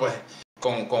teléfono, pues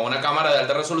con una cámara de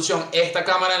alta resolución. Esta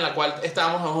cámara en la cual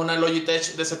estamos es una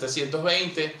Logitech de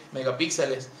 720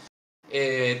 megapíxeles.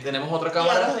 Tenemos otra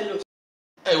cámara. Y aros de luz.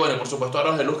 Bueno, por supuesto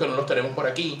aros de luz que no los tenemos por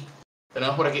aquí.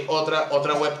 Tenemos por aquí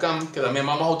otra webcam que también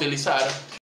vamos a utilizar.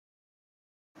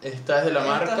 Esta es de la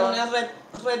marca. Esta es una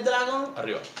Red Dragon.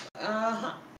 Arriba.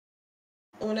 Ajá.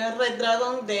 Una Red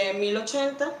Dragon de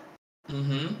 1080.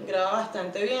 Graba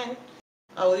bastante bien.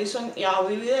 Audio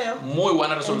y video. Muy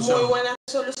buena resolución. Muy buena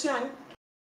resolución.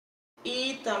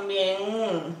 Y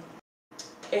también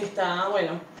está,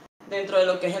 bueno, dentro de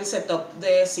lo que es el setup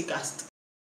de Zcast.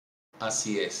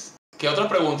 Así es. ¿Qué otras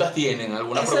preguntas tienen?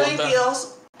 ¿Alguna pregunta?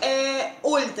 S22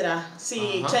 Ultra.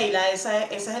 Sí, ajá. Sheila, ese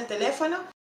es el teléfono.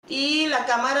 Y la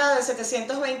cámara de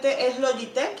 720 es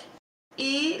Logitech.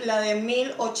 Y la de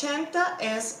 1080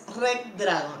 es Red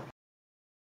Dragon.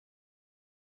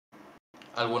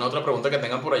 ¿Alguna otra pregunta que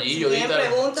tengan por allí? Si tienen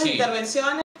preguntas, sí,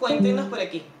 intervenciones, cuéntenos por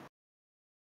aquí.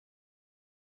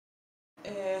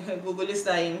 Google is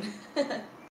dying.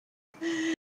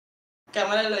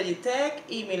 Cámara Logitech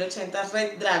y 1080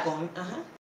 Red Dragon. Ajá,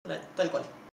 tal cual.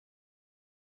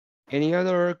 Any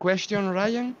other question,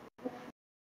 Ryan?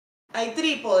 Hay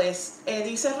trípodes,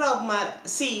 dice Rockmar.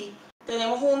 Sí,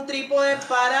 tenemos un trípode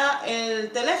para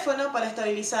el teléfono, para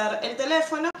estabilizar el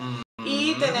teléfono.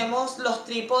 Y tenemos los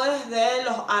trípodes de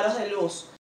los aros de luz.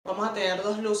 Vamos a tener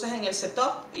 2 luces en el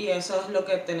setup y eso es lo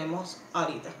que tenemos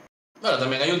ahorita. Bueno,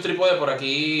 también hay un trípode por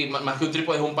aquí, más que un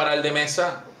trípode es un paral de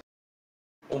mesa.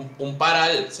 Un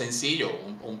paral sencillo,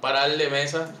 un paral de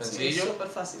mesa sencillo. Sí, súper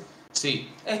fácil.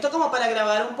 Sí. Esto como para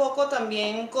grabar un poco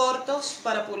también cortos,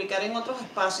 para publicar en otros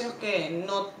espacios que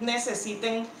no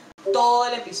necesiten todo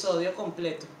el episodio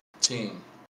completo. Sí.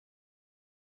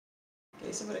 ¿Qué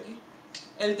dice por aquí?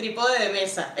 El trípode de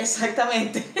mesa,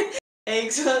 exactamente.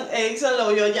 Edison lo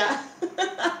vio ya.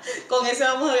 Con ese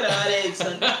vamos a grabar,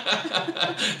 Edison.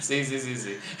 Sí.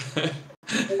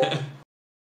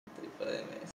 Trípode de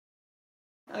mesa.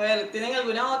 A ver, ¿tienen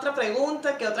alguna otra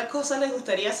pregunta? ¿Qué otras cosas les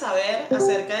gustaría saber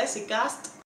acerca de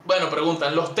Zcast? Bueno,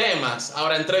 preguntan los temas,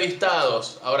 habrá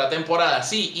entrevistados, habrá temporadas.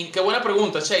 Sí, y qué buena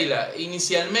pregunta, Sheila.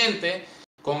 Inicialmente,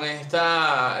 con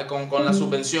la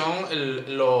subvención,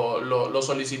 lo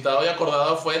solicitado y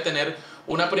acordado fue tener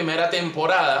una primera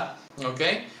temporada, ¿ok?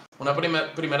 Una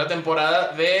primera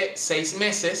temporada de 6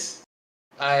 meses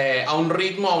a un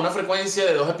ritmo, a una frecuencia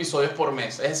de 2 episodios por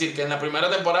mes. Es decir, que en la primera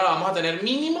temporada vamos a tener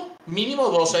mínimo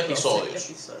 12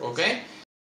 episodios, ¿ok?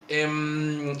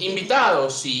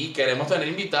 Invitados, sí, queremos tener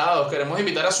invitados, queremos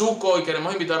invitar a Zuko y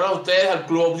queremos invitarlos a ustedes, al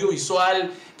Club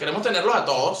Audiovisual, queremos tenerlos a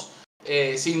todos.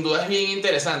 Sin duda es bien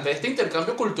interesante. Este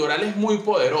intercambio cultural es muy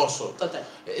poderoso. Total.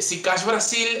 Zcash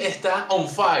Brasil está on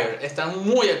fire, están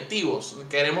muy activos,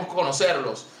 queremos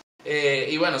conocerlos.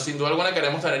 Y bueno, sin duda alguna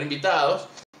queremos tener invitados.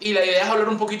 Y la idea es hablar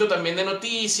un poquito también de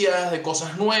noticias, de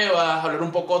cosas nuevas, hablar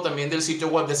un poco también del sitio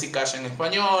web de Zcash en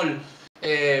español.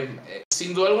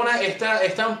 Sin duda alguna,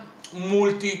 esta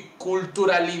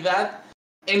multiculturalidad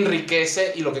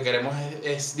enriquece y lo que queremos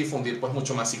es difundir pues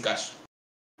mucho más Zcash.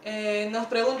 Nos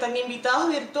preguntan, ¿invitados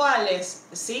virtuales?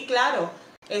 Sí, claro.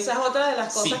 Esa es otra de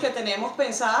las cosas que tenemos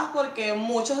pensadas porque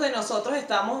muchos de nosotros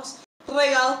estamos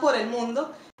regados por el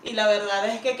mundo y la verdad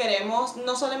es que queremos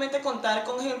no solamente contar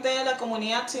con gente de la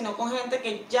comunidad, sino con gente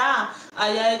que ya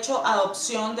haya hecho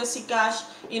adopción de Zcash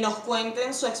y nos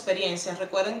cuenten su experiencia.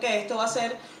 Recuerden que esto va a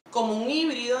ser como un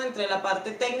híbrido entre la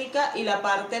parte técnica y la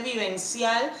parte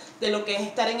vivencial de lo que es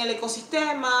estar en el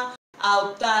ecosistema,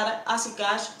 adoptar a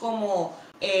Zcash como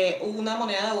una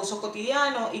moneda de uso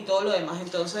cotidiano y todo lo demás.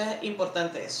 Entonces,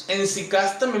 importante eso. En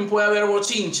Zcash también puede haber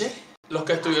bochinche. Los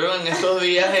que estuvieron en estos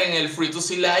días en el Free to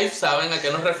See Live saben a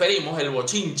qué nos referimos, el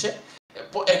bochinche.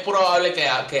 Es probable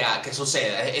que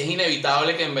suceda. Es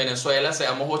inevitable que en Venezuela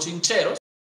seamos bochincheros,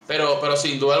 pero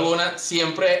sin duda alguna,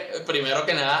 siempre, primero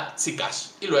que nada,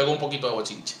 Zcash y luego un poquito de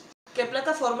bochinche. ¿Qué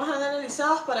plataformas han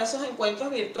analizado para esos encuentros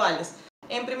virtuales?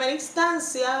 En primera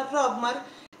instancia, Rockmar,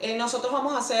 nosotros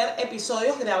vamos a hacer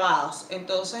episodios grabados.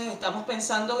 Entonces estamos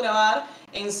pensando grabar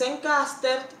en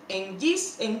Zencaster, en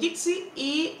Jitsi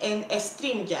y en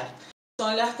StreamYard.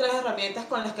 Son las 3 herramientas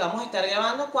con las que vamos a estar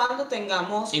grabando cuando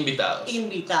tengamos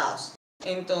invitados.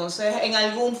 Entonces, en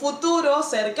algún futuro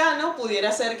cercano,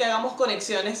 pudiera ser que hagamos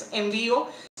conexiones en vivo.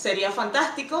 Sería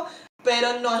fantástico,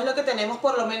 pero no es lo que tenemos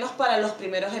por lo menos para los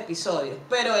primeros episodios.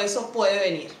 Pero eso puede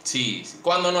venir. Sí,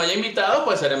 cuando no haya invitados,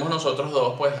 pues seremos nosotros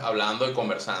dos pues hablando y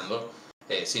conversando,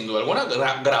 sin duda alguna,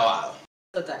 grabado.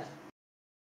 Total.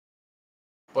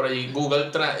 Por ahí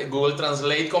Google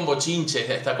Translate con bochinches,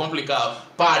 está complicado.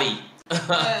 Party,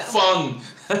 fun.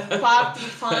 Party,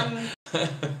 fun.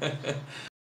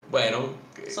 Bueno.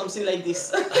 Something like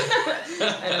this.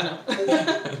 I don't know.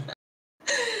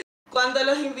 Cuando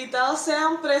los invitados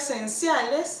sean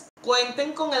presenciales,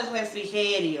 cuenten con el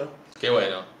refrigerio. Qué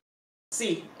bueno.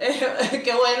 Sí,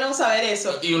 qué bueno saber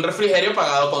eso. Y un refrigerio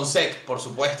pagado con SEC, por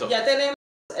supuesto. Ya tenemos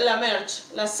la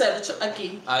merch, la search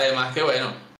aquí. Además, qué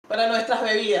bueno. Para nuestras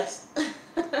bebidas.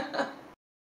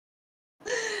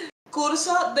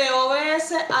 Curso de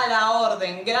OBS a la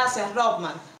orden. Gracias,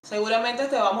 Robman. Seguramente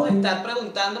te vamos a estar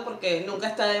preguntando porque nunca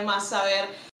está de más saber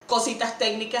cositas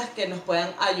técnicas que nos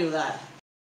puedan ayudar.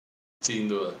 Sin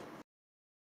duda.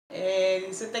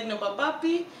 Dice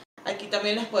Tecnopapapi. Aquí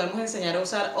también les podemos enseñar a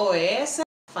usar OBS.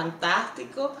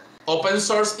 Fantástico. Open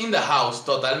source in the house,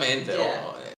 totalmente.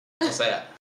 Yeah. O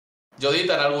sea,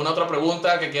 Jodita, ¿alguna otra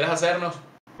pregunta que quieras hacernos?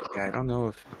 I don't know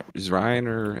if is Ryan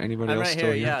or anybody I'm else right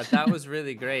still here. here. Yeah, that was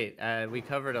really great. We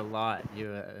covered a lot.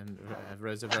 You,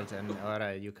 Roosevelt and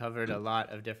Ora, you covered a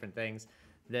lot of different things.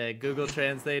 The Google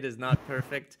Translate is not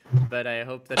perfect, but I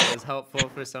hope that it was helpful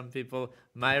for some people.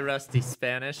 My rusty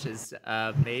Spanish is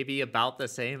maybe about the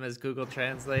same as Google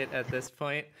Translate at this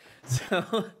point.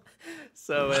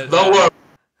 So Don't worry.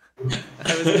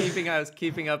 I was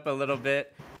keeping up a little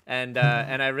bit. And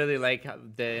I really like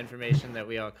the information that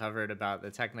we all covered about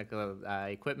the technical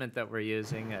equipment that we're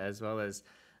using, as well as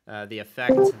the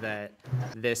effect that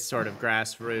this sort of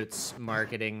grassroots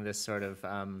marketing, this sort of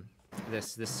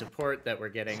this support that we're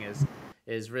getting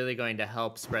is really going to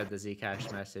help spread the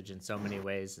Zcash message in so many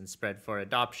ways, and spread for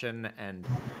adoption and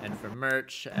for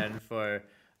merch and for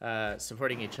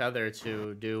supporting each other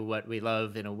to do what we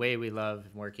love in a way we love,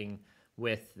 working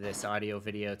with this audio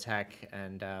video tech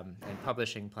and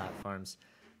publishing platforms,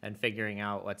 and figuring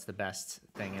out what's the best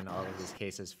thing in all of these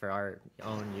cases for our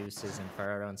own uses and for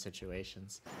our own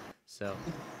situations. So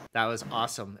that was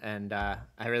awesome, and I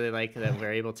really like that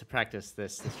we're able to practice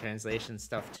this translation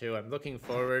stuff too. I'm looking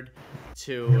forward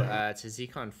to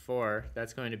ZCon 4.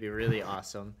 That's going to be really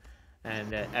awesome,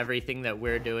 and everything that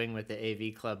we're doing with the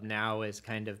AV Club now is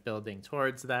kind of building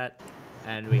towards that.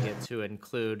 And we get to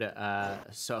include,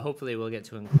 so hopefully we'll get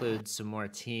to include some more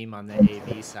team on the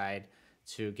AV side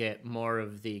to get more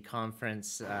of the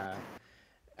conference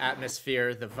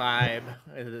atmosphere, the vibe,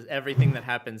 everything that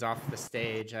happens off the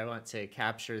stage. I want to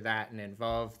capture that and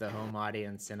involve the home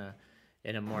audience in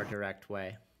a more direct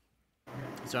way.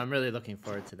 So I'm really looking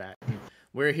forward to that. And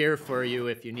we're here for you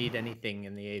if you need anything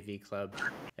in the AV Club.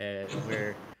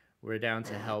 We're down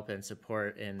to help and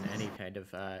support in any kind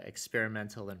of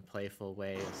experimental and playful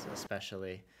ways,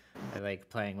 especially. I like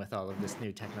playing with all of this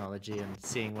new technology and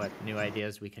seeing what new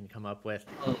ideas we can come up with.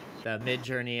 The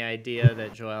Midjourney idea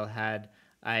that Joel had,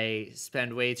 I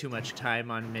spend way too much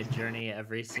time on Midjourney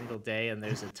every single day, and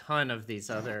there's a ton of these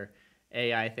other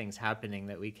AI things happening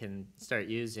that we can start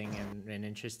using in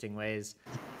interesting ways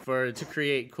to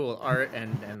create cool art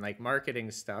and like marketing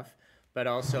stuff, but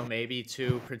also maybe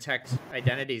to protect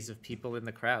identities of people in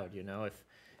the crowd. You know,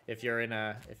 if you're in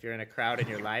a crowd and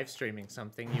you're live streaming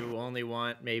something, you only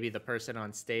want maybe the person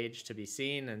on stage to be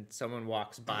seen, and someone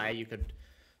walks by, you could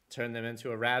turn them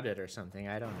into a rabbit or something.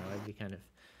 I don't know. It'd be kind of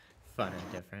fun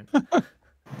and different.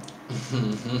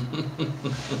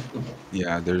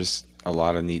 Yeah, there's a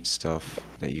lot of neat stuff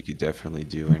that you could definitely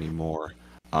do anymore.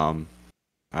 A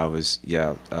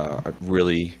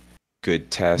really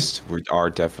good test. We are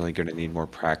definitely going to need more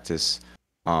practice.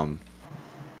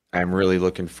 I'm really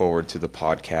looking forward to the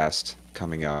podcast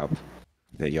coming up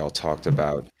that y'all talked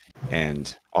about.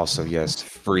 And also, yes,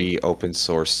 free open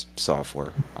source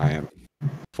software. I am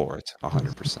for it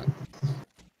 100%.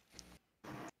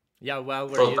 Yeah, well,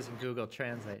 we're using Google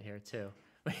Translate here too.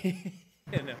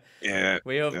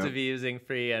 We hope to be using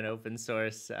free and open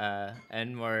source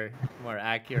and more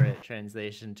accurate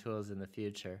translation tools in the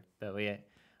future. But we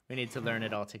need to learn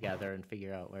it all together and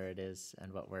figure out where it is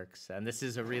and what works. And this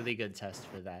is a really good test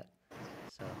for that.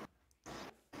 So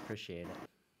appreciate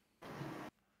it.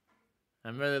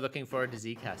 I'm really looking forward to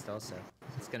Zcast also.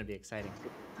 It's going to be exciting.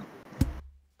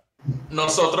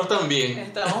 Nosotros también.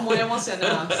 Estamos muy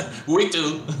emocionados. We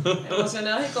too.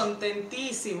 Emocionados y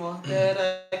contentísimos. De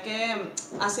verdad que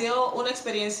ha sido una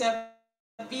experiencia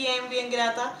bien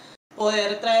grata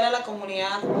poder traer a la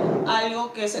comunidad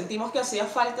algo que sentimos que hacía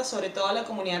falta, sobre todo a la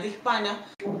comunidad hispana,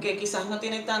 que quizás no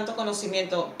tiene tanto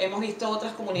conocimiento. Hemos visto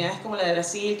otras comunidades como la de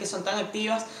Brasil, que son tan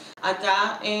activas.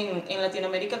 Acá en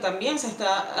Latinoamérica también se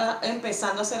está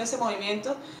empezando a hacer ese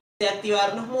movimiento de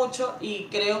activarnos mucho, y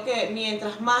creo que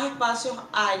mientras más espacios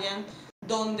hayan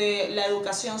donde la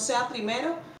educación sea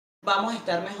primero, vamos a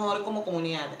estar mejor como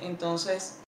comunidad.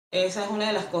 Entonces, esa es una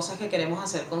de las cosas que queremos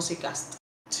hacer con Zcast.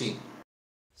 Sí.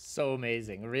 So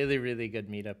amazing. Really good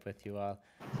meetup with you all.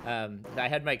 I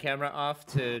had my camera off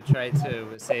to try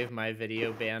to save my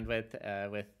video bandwidth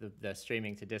with the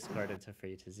streaming to Discord and to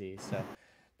Free to Z. So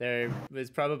there was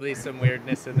probably some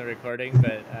weirdness in the recording,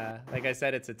 but like I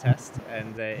said, it's a test.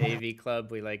 And the AV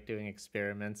Club, we like doing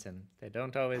experiments, and they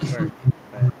don't always work.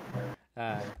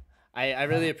 But I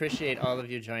really appreciate all of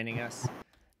you joining us.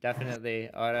 Definitely,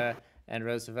 Aura and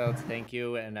Roosevelt, thank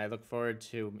you, and I look forward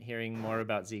to hearing more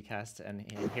about Zcast and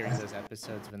hearing those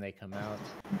episodes when they come out.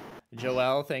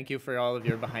 Joel, thank you for all of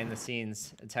your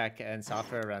behind-the-scenes tech and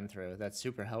software run-through. That's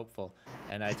super helpful,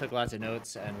 and I took lots of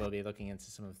notes, and we'll be looking into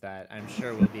some of that. I'm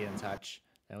sure we'll be in touch,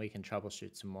 and we can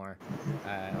troubleshoot some more.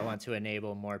 I want to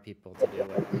enable more people to do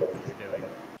what you're doing.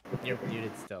 You're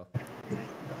muted still.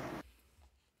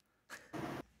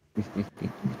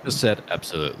 Just said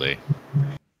absolutely.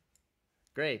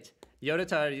 Great.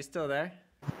 Yodata, are you still there?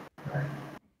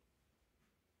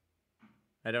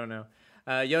 I don't know.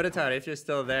 Yodata, if you're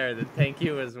still there, then thank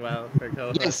you as well for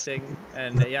co-hosting. Yes.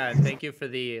 And and thank you for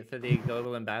the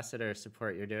global ambassador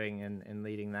support you're doing in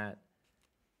leading that.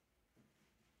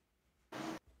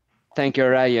 Thank you,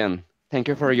 Ryan. Thank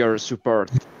you for your support.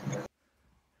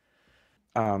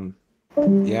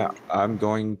 Yeah, I'm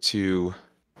going to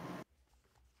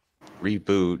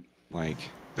reboot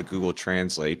the Google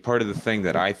Translate. Part of the thing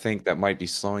that I think that might be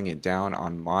slowing it down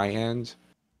on my end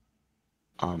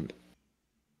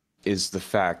is the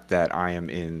fact that I am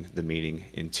in the meeting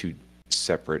in 2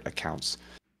 separate accounts,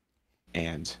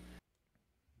 and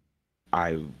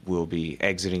I will be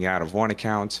exiting out of one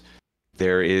account.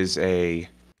 There is a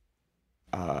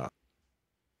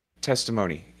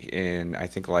testimony in, I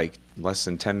think, like less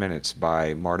than 10 minutes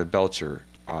by Marta Belcher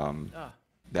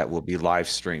that will be live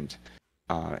streamed.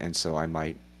 And so I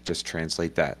might just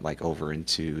translate that like over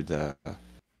into the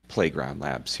playground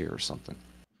labs here or something.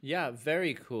 Yeah,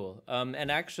 very cool.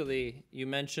 And actually, you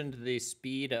mentioned the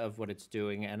speed of what it's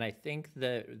doing, and I think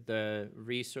that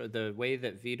the way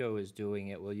that Vito is doing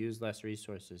it will use less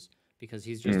resources because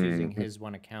he's just using his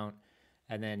one account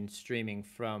and then streaming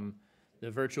from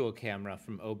the virtual camera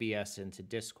from OBS into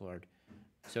Discord.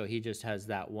 So he just has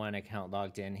that one account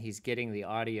logged in. He's getting the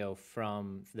audio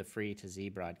from the free to Z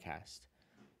broadcast.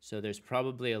 So there's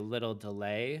probably a little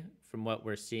delay from what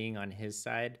we're seeing on his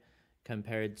side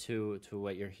compared to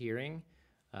what you're hearing,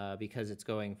 because it's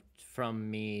going from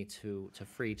me to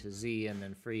free to Z and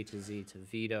then free to Z to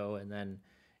Vito, and then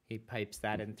he pipes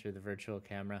that in through the virtual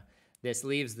camera. This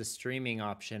leaves the streaming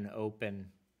option open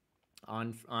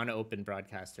on Open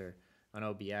Broadcaster on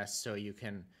OBS, so you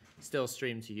can still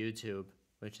stream to YouTube,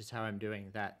 which is how I'm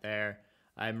doing that there.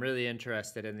 I'm really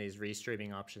interested in these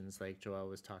restreaming options like Joel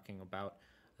was talking about.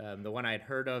 The one I'd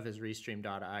heard of is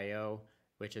restream.io,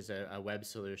 which is a web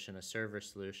solution, a server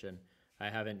solution. I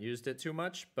haven't used it too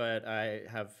much, but I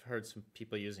have heard some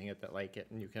people using it that like it.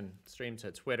 And you can stream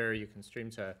to Twitter, you can stream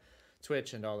to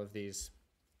Twitch, and all of these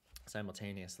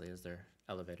simultaneously as their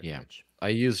elevator pitch. I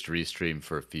used Restream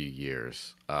for a few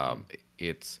years.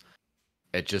 It's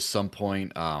at just some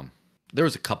point, there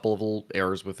was a couple of little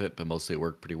errors with it, but mostly it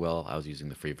worked pretty well. I was using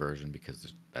the free version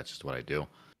because that's just what I do.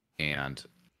 And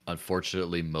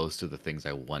unfortunately, most of the things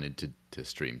I wanted to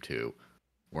stream to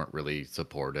weren't really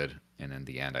supported. And in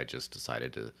the end, I just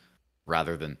decided to,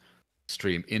 rather than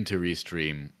stream into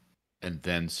Restream and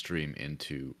then stream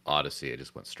into Odyssey, I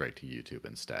just went straight to YouTube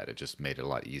instead. It just made it a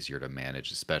lot easier to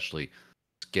manage, especially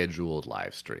scheduled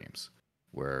live streams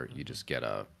where you just get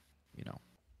a,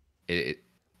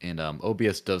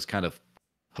 OBS does kind of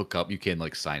hook up. You can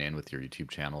like sign in with your YouTube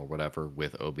channel or whatever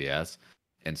with OBS.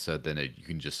 And so then you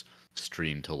can just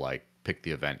stream to like pick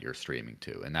the event you're streaming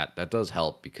to. And that does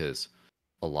help because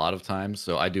a lot of times,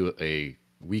 so I do a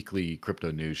weekly crypto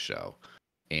news show,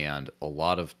 and a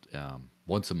lot of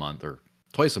once a month or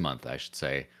twice a month, I should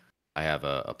say, I have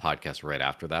a podcast right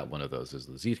after that. One of those is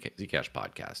the Zcash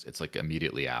podcast. It's like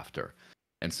immediately after.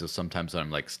 And so sometimes I'm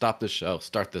like, stop this show,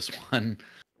 start this one.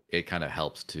 It kind of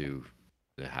helps to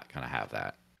kind of have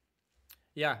that.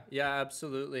 Yeah,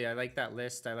 absolutely. I like that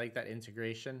list. I like that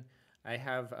integration. I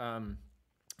have,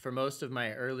 for most of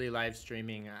my early live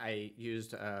streaming, I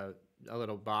used a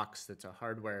little box that's a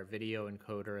hardware video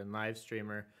encoder and live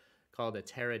streamer called a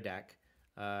Teradek.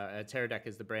 A Teradek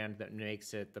is the brand that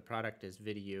makes it. The product is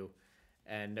Video.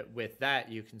 And with that,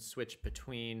 you can switch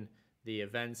between the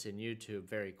events in YouTube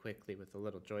very quickly with a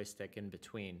little joystick in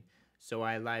between. So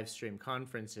I live stream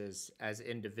conferences as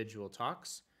individual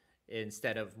talks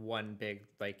instead of one big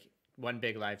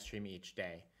live stream each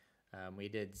day. We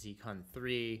did ZCon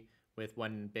 3 with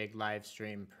one big live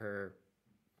stream per,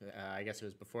 I guess it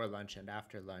was before lunch and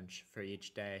after lunch for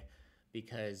each day,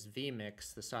 because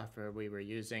vMix, the software we were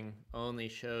using, only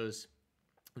shows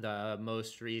the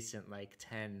most recent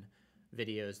 10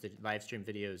 videos, the live stream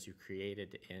videos you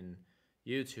created in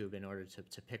YouTube in order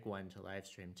to pick one to live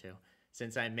stream to.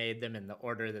 Since I made them in the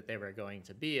order that they were going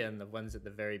to be in, the ones at the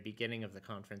very beginning of the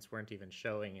conference weren't even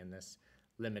showing in this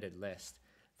limited list.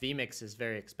 vMix is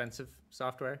very expensive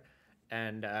software,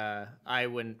 and I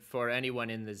wouldn't, for anyone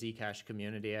in the Zcash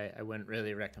community, I wouldn't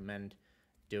really recommend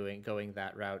going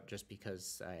that route, just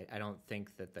because I don't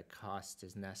think that the cost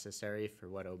is necessary for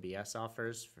what OBS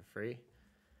offers for free.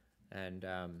 And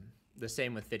the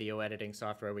same with video editing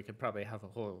software. We could probably have a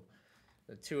whole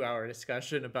 2-hour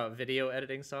discussion about video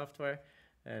editing software,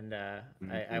 and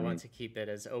I want to keep it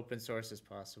as open source as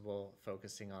possible,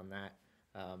 focusing on that.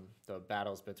 The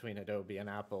battles between Adobe and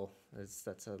Apple,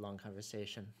 that's a long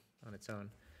conversation on its own.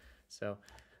 So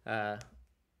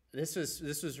this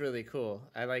was really cool.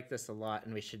 I like this a lot,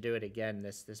 and we should do it again.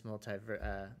 This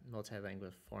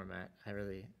multilingual format.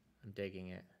 I'm digging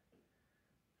it.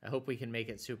 I hope we can make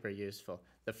it super useful.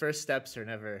 The first steps are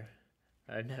never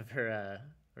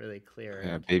really clear.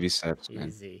 Yeah, baby steps,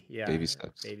 easy. Man. Yeah, baby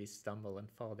steps. Babies stumble and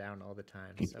fall down all the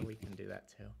time, so we can do that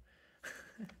too.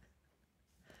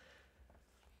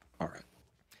 All right.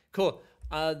 Cool.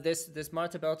 This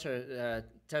Marta Belcher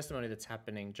testimony that's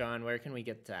happening, John, where can we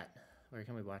get that? Where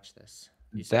can we watch this?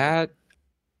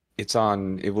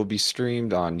 It will be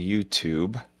streamed on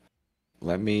YouTube,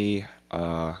 let me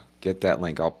get that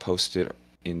link. I'll post it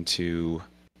into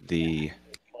the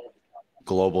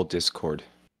global Discord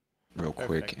real quick,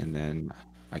 Perfect. and then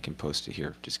I can post it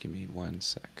here. Just give me 1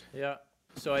 sec. Yeah.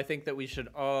 So I think that we should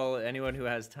all, anyone who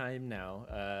has time now,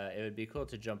 it would be cool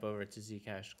to jump over to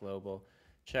Zcash Global,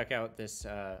 check out this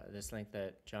this link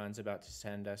that John's about to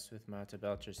send us with Mata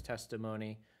Belcher's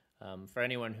testimony. For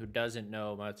anyone who doesn't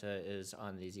know, Mata is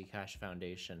on the Zcash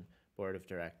Foundation Board of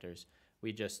Directors.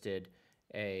 We just did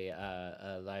a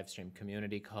live stream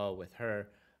community call with her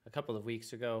a couple of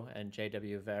weeks ago and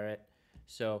JW Verrett.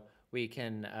 So we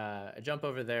can jump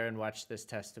over there and watch this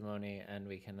testimony, and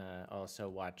we can also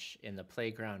watch in the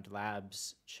Playground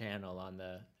Labs channel on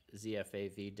the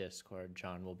ZFAV Discord.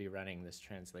 John will be running this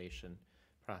translation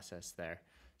process there.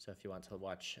 So if you want to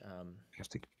watch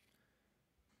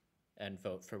and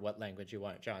vote for what language you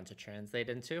want John to translate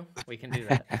into, we can do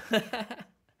that.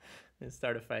 And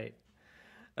start a fight.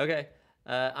 Okay,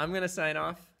 I'm going to sign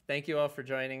off. Thank you all for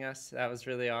joining us. That was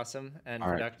really awesome and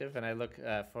productive, and I look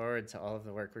forward to all of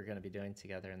the work we're going to be doing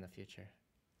together in the future.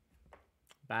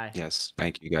 Bye. Yes,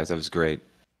 thank you guys. That was great.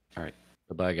 All right.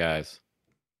 Goodbye, guys.